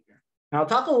behavior. Now I'll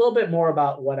talk a little bit more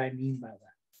about what I mean by that.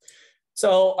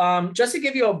 So just to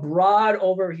give you a broad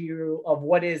overview of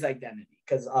what is identity,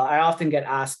 because I often get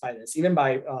asked by this, even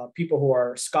by people who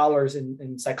are scholars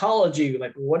in psychology,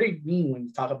 like, what do you mean when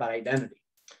you talk about identity?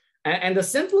 And the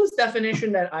simplest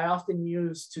definition that I often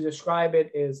use to describe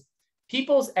it is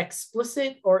people's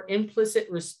explicit or implicit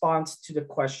response to the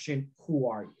question, who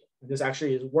are you? And this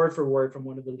actually is word for word from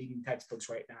one of the leading textbooks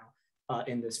right now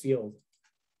in this field.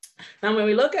 Now, when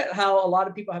we look at how a lot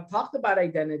of people have talked about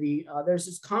identity, there's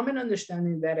this common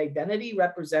understanding that identity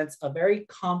represents a very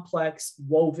complex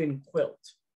woven quilt.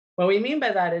 What we mean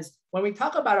by that is when we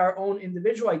talk about our own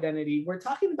individual identity, we're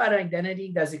talking about an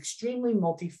identity that's extremely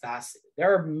multifaceted.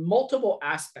 There are multiple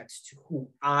aspects to who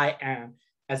I am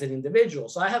as an individual.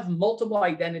 So I have multiple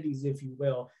identities, if you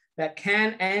will, that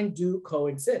can and do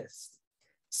coexist.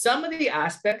 Some of the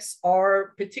aspects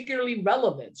are particularly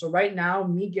relevant. So right now,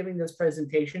 me giving this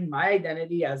presentation, my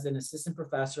identity as an assistant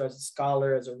professor, as a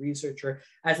scholar, as a researcher,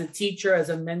 as a teacher, as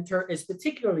a mentor is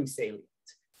particularly salient.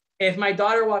 If my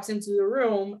daughter walks into the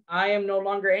room, I am no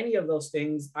longer any of those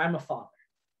things. I'm a father,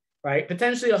 right?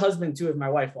 Potentially a husband too if my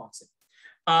wife walks in.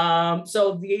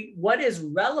 So what is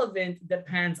relevant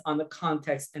depends on the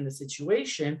context and the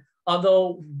situation,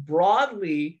 although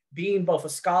broadly being both a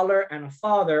scholar and a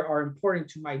father are important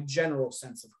to my general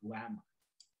sense of who am I.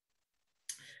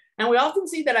 And we often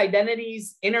see that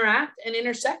identities interact and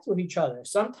intersect with each other,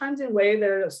 sometimes in ways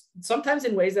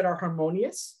that are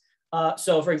harmonious.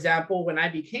 So for example, when I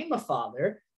became a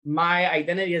father, my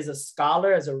identity as a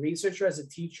scholar, as a researcher, as a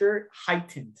teacher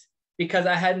heightened because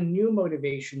I had new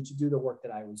motivation to do the work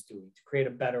that I was doing, to create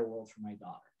a better world for my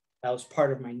daughter. That was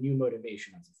part of my new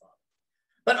motivation as a father.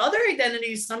 But other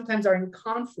identities sometimes are in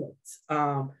conflict.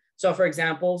 So for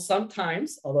example,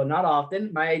 sometimes, although not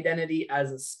often, my identity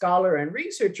as a scholar and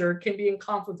researcher can be in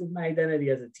conflict with my identity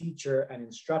as a teacher and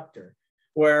instructor,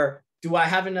 where do I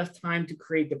have enough time to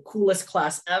create the coolest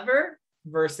class ever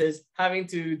versus having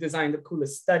to design the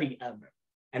coolest study ever?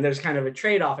 And there's kind of a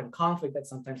trade-off and conflict that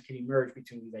sometimes can emerge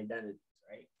between these identities,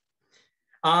 right?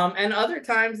 And other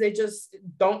times they just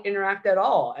don't interact at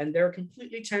all and they're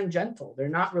completely tangential. They're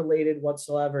not related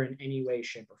whatsoever in any way,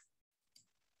 shape, or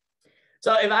form.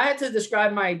 So if I had to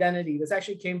describe my identity, this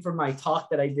actually came from my talk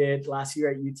that I did last year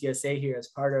at UTSA here as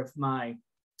part of my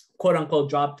quote unquote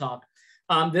job talk.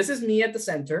 This is me at the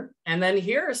center. And then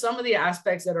here are some of the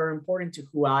aspects that are important to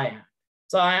who I am.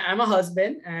 So I'm a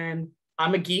husband and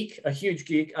I'm a geek, a huge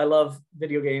geek. I love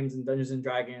video games and Dungeons and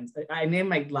Dragons. I named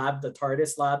my lab the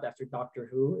TARDIS lab after Doctor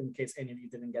Who, in case any of you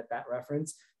didn't get that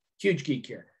reference. Huge geek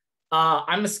here.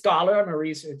 I'm a scholar, I'm a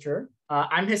researcher.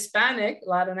 I'm Hispanic,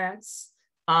 Latinx.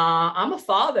 I'm a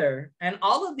father. And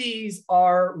all of these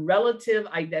are relative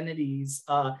identities.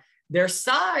 Their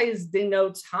size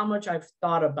denotes how much I've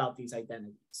thought about these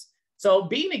identities. So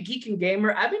being a geek and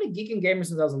gamer, I've been a geek and gamer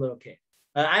since I was a little kid.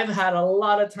 I've had a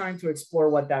lot of time to explore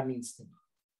what that means to me.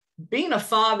 Being a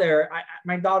father,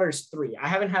 my daughter's 3. I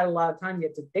haven't had a lot of time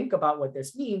yet to think about what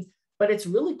this means, but it's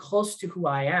really close to who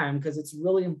I am because it's a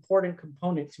really important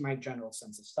component to my general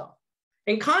sense of self.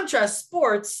 In contrast,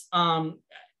 sports,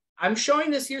 I'm showing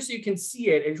this here so you can see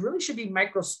it. It really should be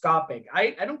microscopic.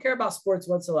 I don't care about sports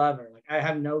whatsoever. Like I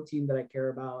have no team that I care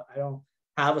about. I don't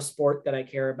have a sport that I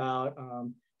care about.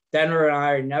 Denver and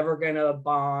I are never gonna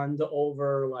bond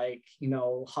over like,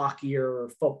 hockey or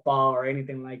football or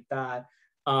anything like that.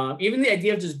 Even the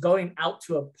idea of just going out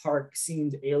to a park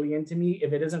seems alien to me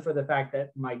if it isn't for the fact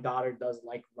that my daughter does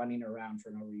like running around for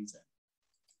no reason.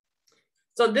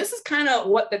 So this is kind of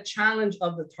what the challenge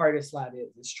of the TARDIS lab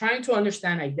is. It's trying to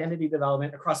understand identity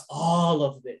development across all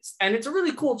of this. And it's a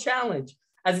really cool challenge.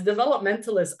 As a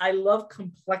developmentalist, I love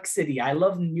complexity. I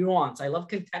love nuance. I love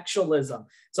contextualism.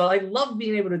 So I love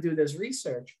being able to do this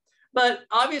research. But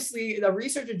obviously, the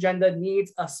research agenda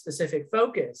needs a specific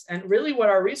focus. And really what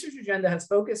our research agenda has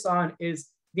focused on is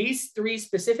these 3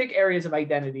 specific areas of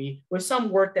identity with some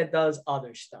work that does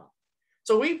other stuff.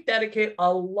 So we dedicate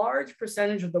a large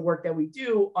percentage of the work that we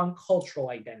do on cultural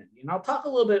identity. And I'll talk a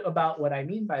little bit about what I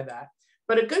mean by that.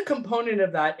 But a good component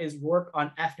of that is work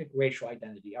on ethnic racial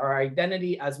identity, our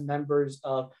identity as members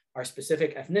of our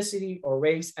specific ethnicity or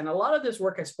race. And a lot of this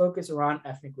work has focused around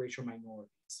ethnic racial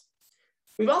minorities.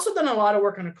 We've also done a lot of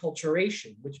work on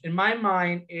acculturation, which in my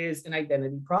mind is an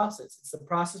identity process. It's the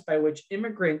process by which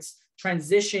immigrants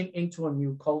transition into a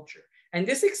new culture. And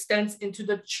this extends into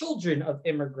the children of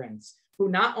immigrants who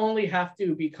not only have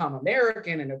to become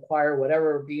American and acquire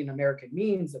whatever being American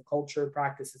means, the culture,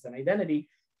 practices, and identity,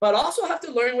 but also have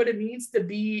to learn what it means to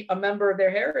be a member of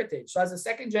their heritage. So as a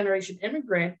second generation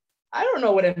immigrant, I don't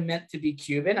know what it meant to be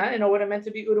Cuban. I didn't know what it meant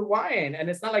to be Uruguayan. And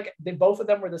it's not like both of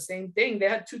them were the same thing. They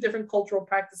had two different cultural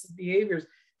practices, behaviors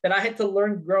that I had to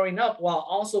learn growing up while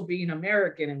also being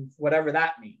American and whatever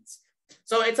that means.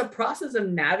 So it's a process of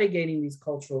navigating these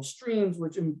cultural streams,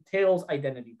 which entails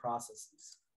identity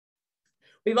processes.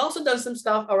 We've also done some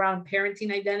stuff around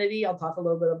parenting identity. I'll talk a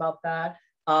little bit about that.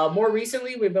 More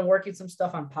recently, we've been working some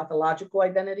stuff on pathological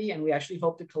identity, and we actually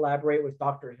hope to collaborate with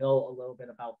Dr. Hill a little bit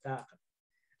about that.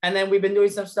 And then we've been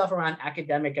doing some stuff around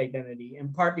academic identity,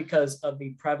 in part because of the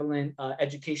prevalent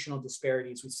educational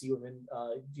disparities we see within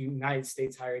the United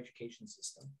States higher education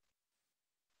system.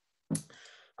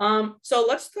 So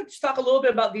let's talk a little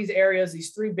bit about these areas,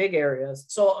 these three big areas.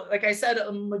 So like I said,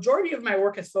 a majority of my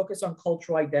work has focused on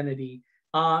cultural identity.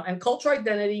 And cultural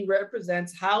identity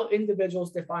represents how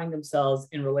individuals define themselves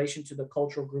in relation to the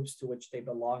cultural groups to which they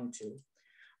belong to.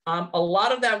 A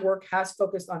lot of that work has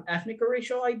focused on ethnic or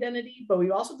racial identity, but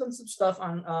we've also done some stuff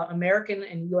on American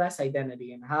and US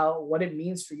identity and what it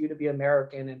means for you to be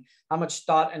American and how much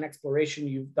thought and exploration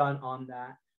you've done on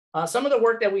that. Some of the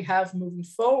work that we have moving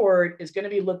forward is going to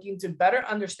be looking to better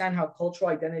understand how cultural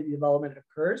identity development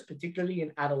occurs, particularly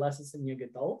in adolescence and young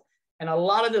adult. And a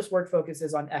lot of this work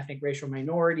focuses on ethnic racial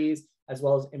minorities as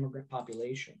well as immigrant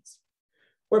populations.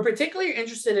 We're particularly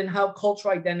interested in how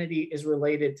cultural identity is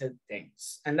related to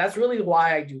things. And that's really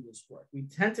why I do this work. We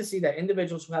tend to see that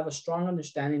individuals who have a strong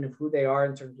understanding of who they are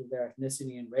in terms of their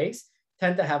ethnicity and race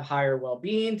tend to have higher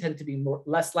well-being, tend to be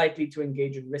less likely to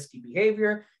engage in risky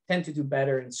behavior, tend to do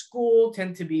better in school,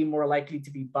 tend to be more likely to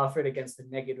be buffered against the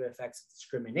negative effects of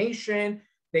discrimination.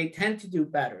 They tend to do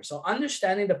better. So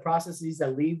understanding the processes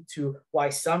that lead to why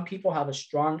some people have a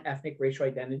strong ethnic racial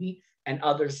identity and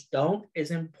others don't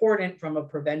is important from a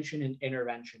prevention and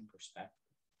intervention perspective.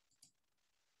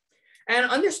 And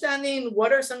understanding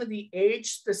what are some of the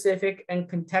age-specific and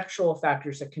contextual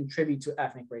factors that contribute to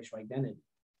ethnic racial identity.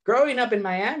 Growing up in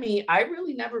Miami, I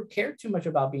really never cared too much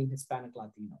about being Hispanic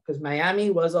Latino because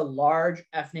Miami was a large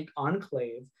ethnic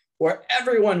enclave where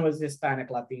everyone was Hispanic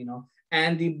Latino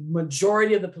and the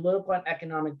majority of the political and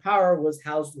economic power was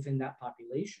housed within that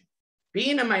population.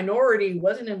 Being a minority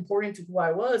wasn't important to who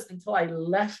I was until I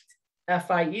left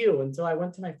FIU, until I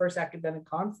went to my first academic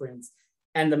conference.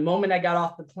 And the moment I got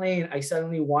off the plane, I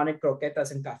suddenly wanted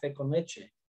croquetas and café con leche.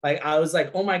 Like I was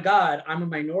like, oh my God, I'm a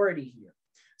minority here.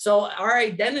 So our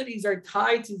identities are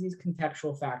tied to these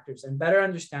contextual factors, and better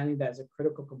understanding that is a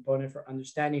critical component for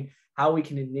understanding how we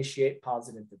can initiate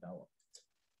positive development.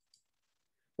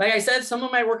 Like I said, some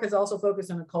of my work has also focused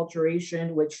on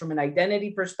acculturation, which from an identity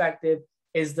perspective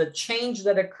is the change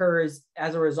that occurs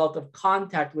as a result of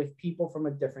contact with people from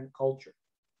a different culture.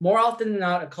 More often than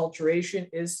not, acculturation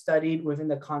is studied within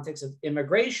the context of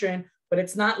immigration, but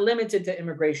it's not limited to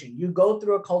immigration. You go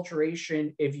through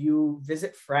acculturation if you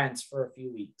visit France for a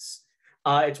few weeks.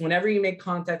 It's whenever you make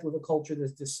contact with a culture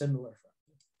that's dissimilar from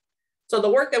you. So the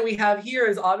work that we have here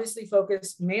is obviously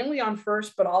focused mainly on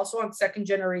first, but also on second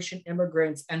generation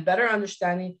immigrants and better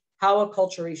understanding how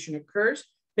acculturation occurs,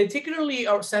 particularly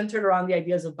centered around the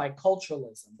ideas of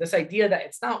biculturalism. This idea that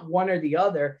it's not one or the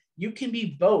other, you can be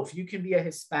both. You can be a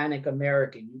Hispanic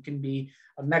American, you can be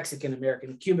a Mexican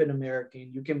American, Cuban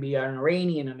American, you can be an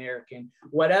Iranian American,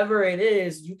 whatever it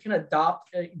is, you can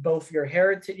adopt both your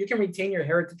heritage, you can retain your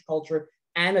heritage culture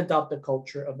and adopt the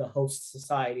culture of the host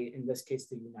society, in this case,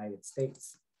 the United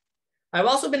States. I've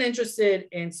also been interested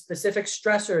in specific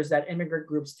stressors that immigrant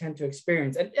groups tend to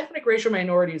experience, and ethnic racial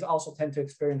minorities also tend to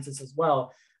experience this as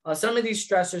well. Some of these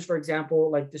stressors, for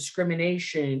example, like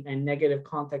discrimination and negative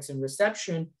context and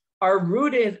reception, are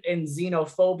rooted in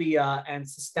xenophobia and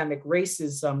systemic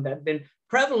racism that have been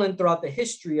prevalent throughout the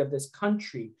history of this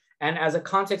country. And as a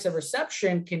context of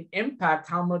reception can impact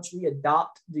how much we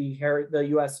adopt the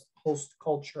US host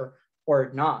culture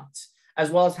or not, as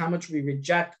well as how much we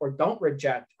reject or don't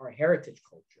reject our heritage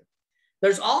culture.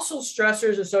 There's also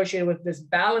stressors associated with this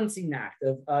balancing act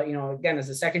of, again, as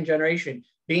a second generation,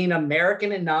 being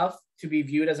American enough to be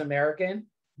viewed as American,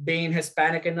 being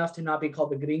Hispanic enough to not be called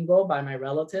the gringo by my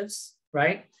relatives,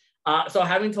 right? So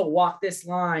having to walk this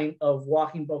line of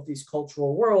walking both these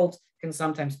cultural worlds can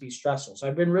sometimes be stressful. So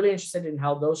I've been really interested in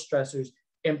how those stressors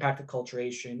impact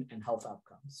acculturation and health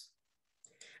outcomes.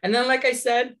 And then, like I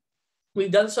said,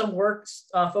 we've done some work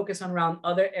focused on around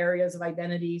other areas of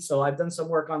identity. So I've done some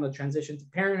work on the transition to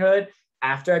parenthood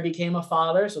after I became a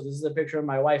father. So this is a picture of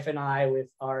my wife and I with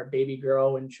our baby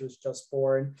girl when she was just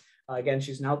born. Again,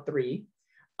 she's now 3.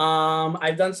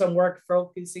 I've done some work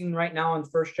focusing right now on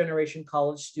first generation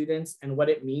college students and what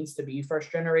it means to be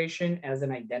first generation as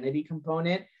an identity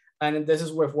component. And this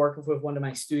is with working with one of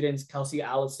my students, Kelsey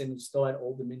Allison, who's still at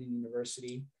Old Dominion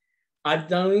University. I've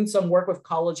done some work with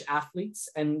college athletes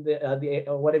and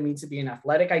what it means to be an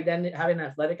athletic identity, having an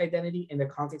athletic identity in the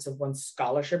context of one's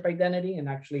scholarship identity. And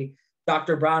actually,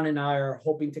 Dr. Brown and I are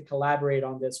hoping to collaborate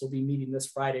on this. We'll be meeting this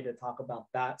Friday to talk about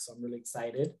that. So I'm really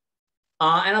excited.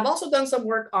 And I've also done some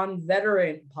work on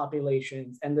veteran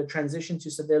populations and the transition to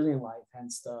civilian life,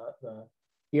 hence the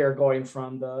here going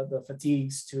from the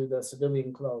fatigues to the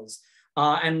civilian clothes.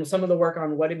 And some of the work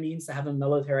on what it means to have a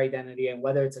military identity and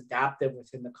whether it's adaptive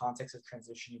within the context of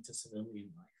transitioning to civilian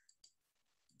life.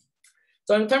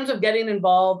 So in terms of getting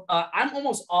involved, I'm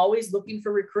almost always looking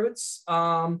for recruits.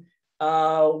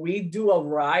 We do a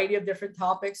variety of different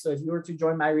topics. So if you were to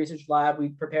join my research lab, we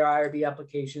prepare IRB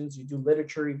applications, you do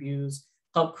literature reviews,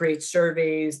 help create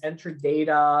surveys, enter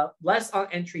data, less on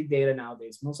entry data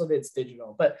nowadays. Most of it's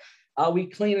digital, but we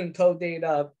clean and code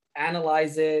data,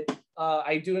 analyze it.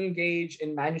 I do engage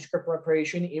in manuscript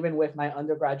preparation, even with my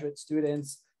undergraduate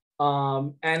students.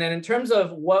 And then in terms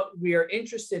of what we are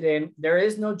interested in, there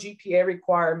is no GPA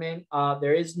requirement,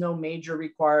 there is no major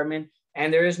requirement,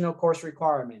 and there is no course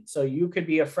requirement. So you could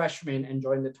be a freshman and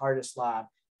join the TARDIS lab.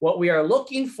 What we are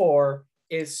looking for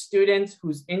is students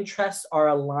whose interests are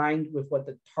aligned with what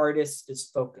the TARDIS is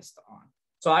focused on.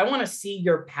 So I want to see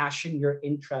your passion, your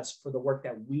interest for the work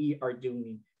that we are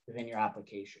doing within your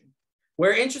application.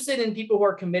 We're interested in people who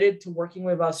are committed to working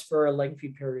with us for a lengthy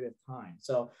period of time.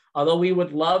 So although we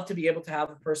would love to be able to have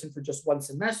a person for just one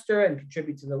semester and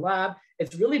contribute to the lab,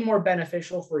 it's really more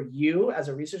beneficial for you as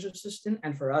a research assistant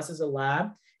and for us as a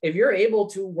lab if you're able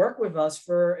to work with us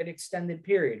for an extended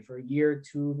period, for a year,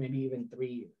 2, maybe even 3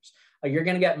 years. You're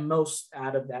going to get most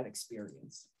out of that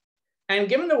experience. And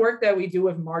given the work that we do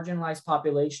with marginalized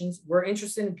populations, we're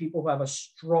interested in people who have a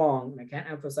strong, and I can't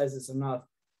emphasize this enough,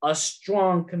 a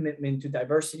strong commitment to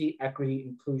diversity, equity,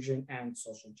 inclusion, and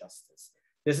social justice.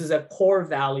 This is a core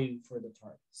value for the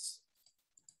TARDIS.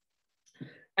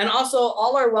 And also,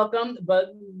 all are welcome,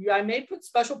 but I may put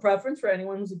special preference for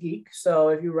anyone who's a geek. So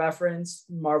if you reference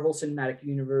Marvel Cinematic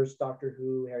Universe, Doctor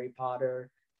Who, Harry Potter,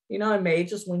 you know, it may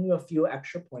just win you a few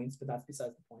extra points, but that's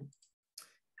besides the point.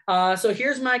 So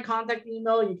here's my contact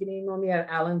email. You can email me at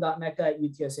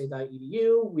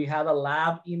alan.meca@utsa.edu. We have a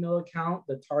lab email account,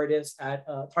 the TARDIS at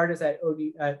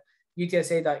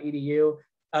utsa.edu.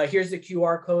 Here's the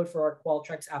QR code for our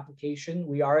Qualtrics application.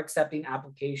 We are accepting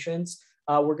applications.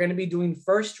 We're going to be doing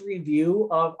first review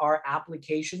of our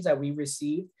applications that we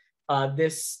received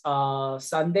this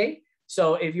Sunday.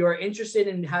 So if you are interested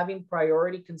in having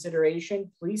priority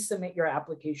consideration, please submit your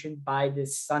application by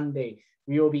this Sunday.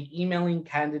 We will be emailing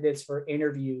candidates for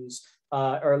interviews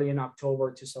early in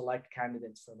October to select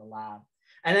candidates for the lab.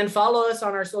 And then follow us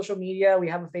on our social media. We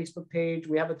have a Facebook page.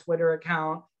 We have a Twitter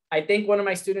account. I think one of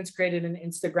my students created an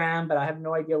Instagram, but I have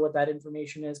no idea what that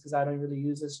information is because I don't really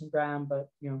use Instagram, but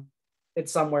you know,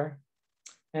 it's somewhere.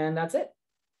 And that's it.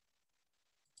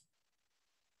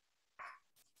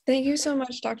 Thank you so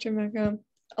much, Dr. Meca.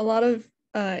 A lot of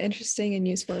interesting and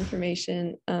useful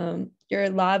information. Your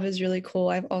lab is really cool.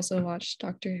 I've also watched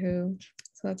Doctor Who,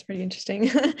 so that's pretty interesting.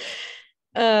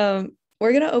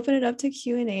 We're going to open it up to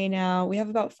Q&A now. We have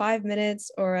about 5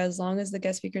 minutes, or as long as the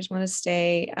guest speakers want to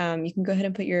stay. You can go ahead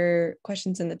and put your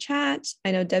questions in the chat.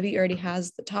 I know Debbie already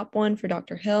has the top one for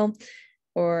Dr. Hill,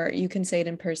 or you can say it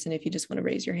in person if you just want to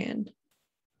raise your hand.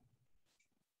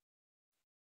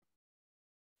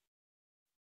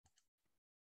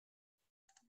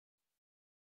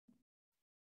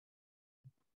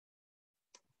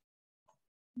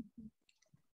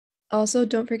 Also,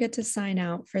 don't forget to sign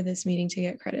out for this meeting to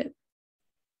get credit.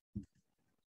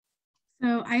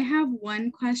 So I have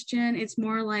one question. It's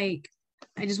more like,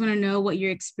 I just want to know what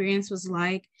your experience was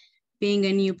like being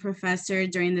a new professor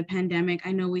during the pandemic.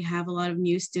 I know we have a lot of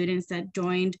new students that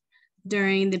joined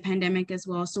during the pandemic as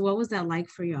well. So what was that like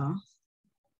for y'all?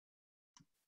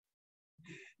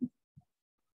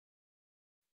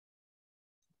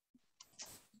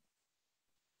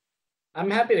 I'm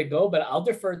happy to go, but I'll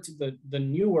defer to the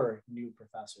new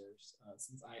professors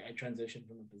since I transitioned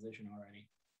from a position already.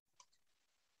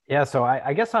 Yeah, so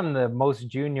I guess I'm the most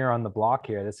junior on the block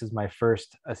here. This is my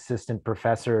first assistant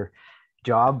professor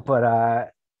job,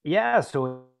 but yeah,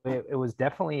 so it was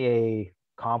definitely a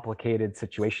complicated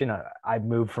situation. I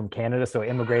moved from Canada, so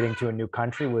immigrating to a new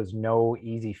country was no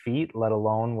easy feat, let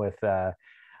alone with a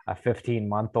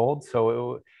 15-month-old.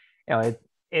 So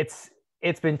it's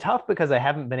it's been tough because I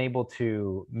haven't been able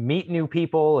to meet new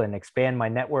people and expand my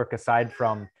network aside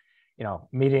from,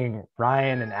 meeting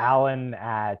Ryan and Alan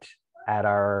at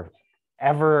our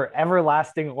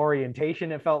everlasting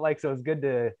orientation. It felt like, so it's good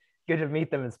to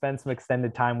meet them and spend some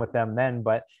extended time with them then.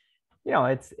 But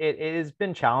it has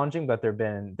been challenging, but there've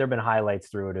been highlights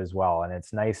through it as well, and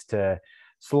it's nice to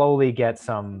slowly get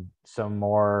some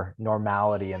more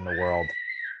normality in the world.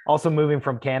 Also, moving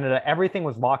from Canada, everything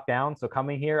was locked down, so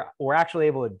coming here, we're actually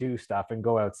able to do stuff and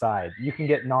go outside. You can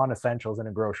get non-essentials in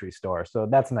a grocery store, so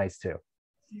that's nice too.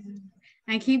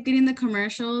 I keep getting the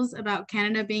commercials about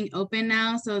Canada being open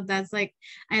now. So that's like,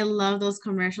 I love those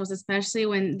commercials, especially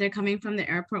when they're coming from the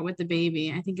airport with the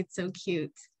baby. I think it's so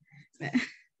cute. But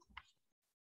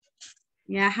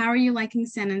yeah, how are you liking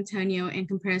San Antonio in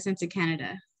comparison to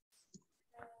Canada?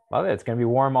 Love it. It's going to be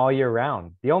warm all year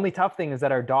round. The only tough thing is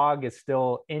that our dog is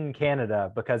still in Canada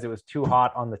because it was too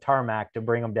hot on the tarmac to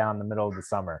bring him down in the middle of the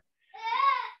summer.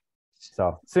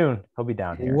 So soon he'll be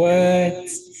down here. What?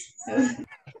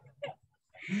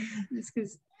 It's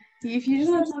because if you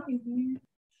just not talking here.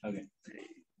 Okay.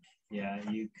 Yeah,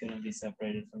 you couldn't be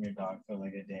separated from your dog for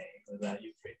like a day without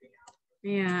you freaking out.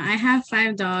 Yeah, I have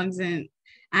 5 dogs and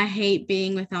I hate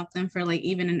being without them for like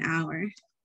even an hour.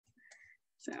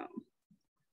 So.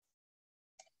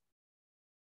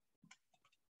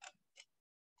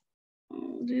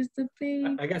 Oh, there's the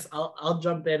baby. I guess I'll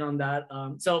jump in on that.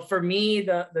 So for me,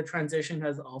 the transition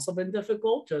has also been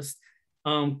difficult. Just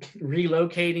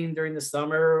relocating during the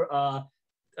summer.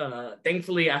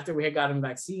 Thankfully, after we had gotten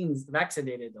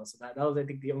vaccinated though, so that was, I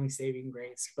think, the only saving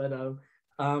grace. But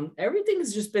everything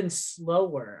has just been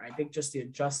slower. I think just the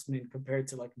adjustment compared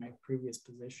to like my previous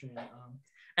position.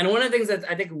 And one of the things that's,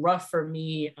 I think, rough for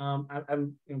me,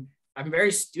 I'm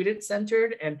very student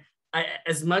centered, and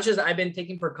as much as I've been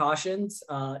taking precautions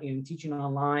in teaching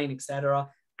online, etc.,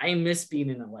 I miss being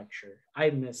in a lecture.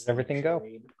 I miss everything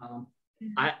lecturing.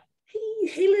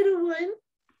 Hey, little one.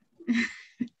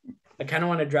 I kind of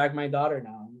want to drag my daughter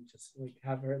now and just like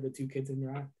have the 2 kids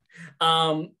interact.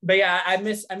 But yeah, I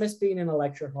miss being in a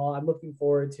lecture hall. I'm looking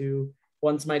forward to,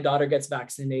 once my daughter gets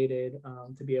vaccinated,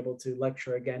 to be able to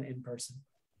lecture again in person.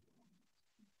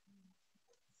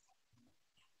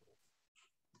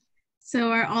 So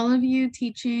are all of you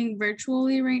teaching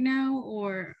virtually right now,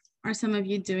 or are some of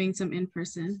you doing some in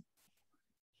person?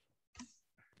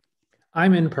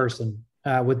 I'm in person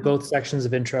with both sections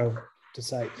of intro to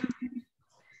psych.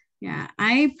 Yeah,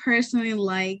 I personally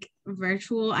like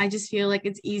virtual. I just feel like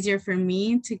it's easier for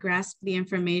me to grasp the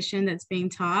information that's being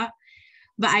taught.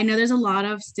 But I know there's a lot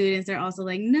of students that are also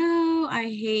like, no, I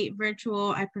hate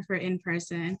virtual. I prefer in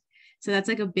person. So that's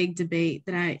like a big debate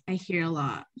that I hear a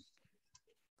lot.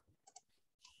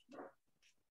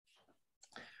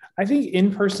 I think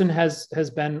in person has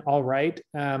been all right.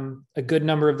 A good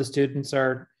number of the students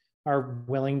are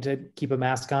willing to keep a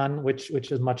mask on, which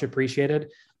is much appreciated.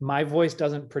 My voice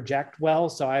doesn't project well,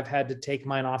 so I've had to take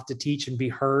mine off to teach and be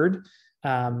heard.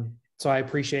 So I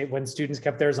appreciate when students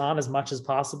kept theirs on as much as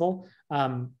possible.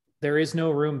 There is no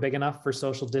room big enough for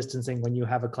social distancing when you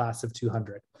have a class of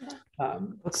 200.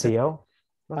 Theo.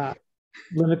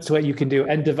 Limits to what you can do.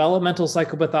 And developmental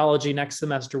psychopathology next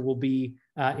semester will be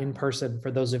in person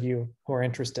for those of you who are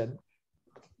interested.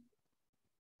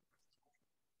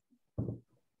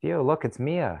 Theo, look, it's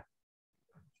Mia.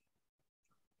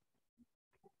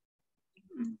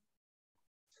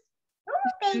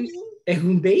 Oh, baby. Hey,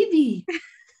 baby.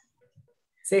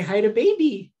 Say hi to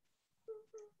baby.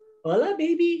 Hola,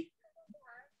 baby.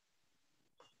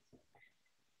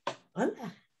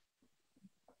 Hola.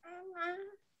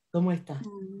 ¿Cómo está?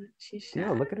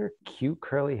 Yeah, look at her cute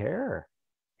curly hair.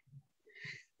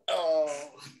 Oh.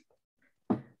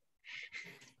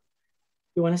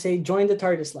 You want to say join the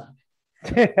TARDIS lab?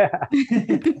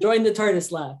 Join the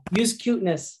TARDIS lab. Use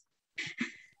cuteness.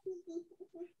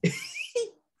 Que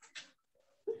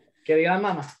diga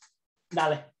mamá.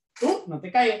 Dale. No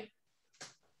te calles.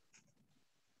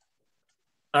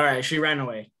 All right, she ran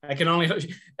away. I can only,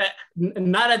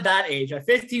 not at that age. At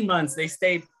 15 months, they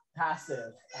stayed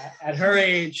passive. At her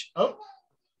age, oh,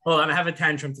 hold on, I have a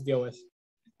tantrum to deal with.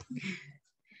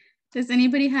 Does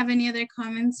anybody have any other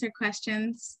comments or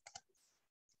questions?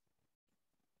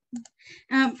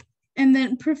 And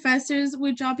then professors,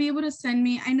 would y'all be able to send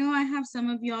me, I know I have some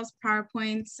of y'all's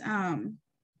PowerPoints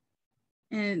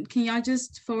And can y'all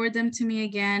just forward them to me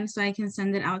again so I can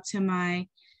send it out to my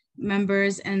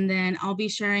members, and then I'll be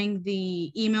sharing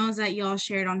the emails that y'all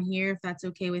shared on here if that's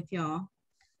okay with y'all.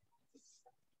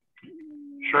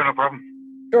 Sure, no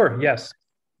problem. Sure, yes.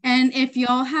 And if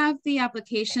y'all have the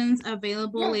applications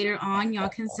available later on, y'all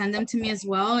can send them to me as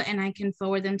well, and I can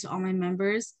forward them to all my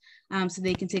members so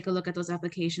they can take a look at those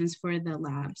applications for the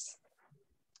labs.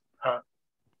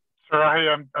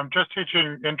 Sarahi, I'm just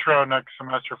teaching intro next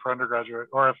semester for undergraduate,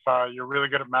 or if you're really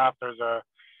good at math, there's a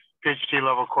PhD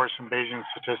level course in Bayesian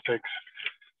statistics.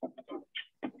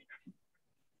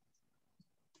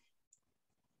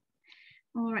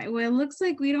 All right, well, it looks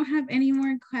like we don't have any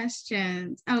more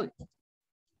questions. Oh,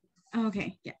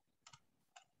 okay, yeah.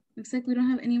 Looks like we don't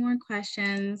have any more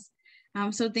questions.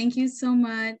 So thank you so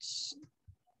much.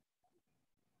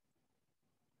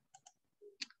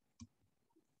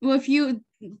 Well, if you,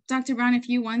 Dr. Brown, if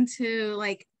you want to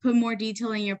like put more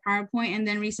detail in your PowerPoint and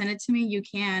then resend it to me, you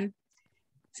can.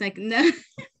 It's like, no.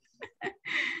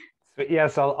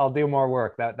 Yes, I'll do more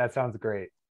work. That sounds great.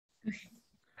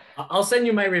 I'll send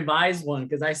you my revised one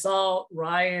because I saw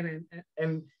Ryan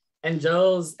and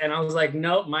Joe's, and I was like,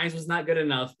 nope, mine was not good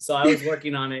enough. So I was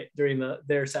working on it during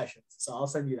their sessions. So I'll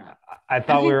send you that. I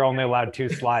thought we were only allowed 2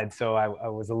 slides, so I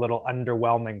was a little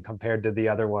underwhelming compared to the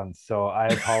other ones. So I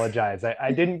apologize.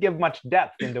 I didn't give much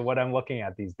depth into what I'm looking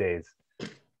at these days.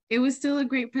 It was still a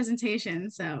great presentation,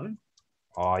 so.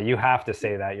 Oh, you have to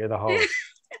say that. You're the host.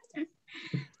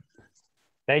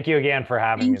 Thank you again for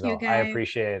having me, though. I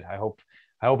appreciate it. I hope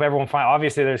everyone finds,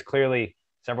 obviously there's clearly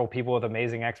several people with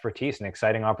amazing expertise and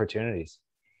exciting opportunities.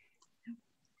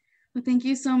 Well, thank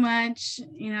you so much.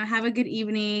 You know, have a good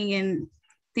evening, and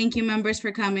thank you, members,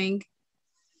 for coming.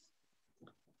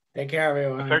 Take care,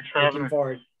 everyone. Thanks for having me. Looking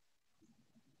forward.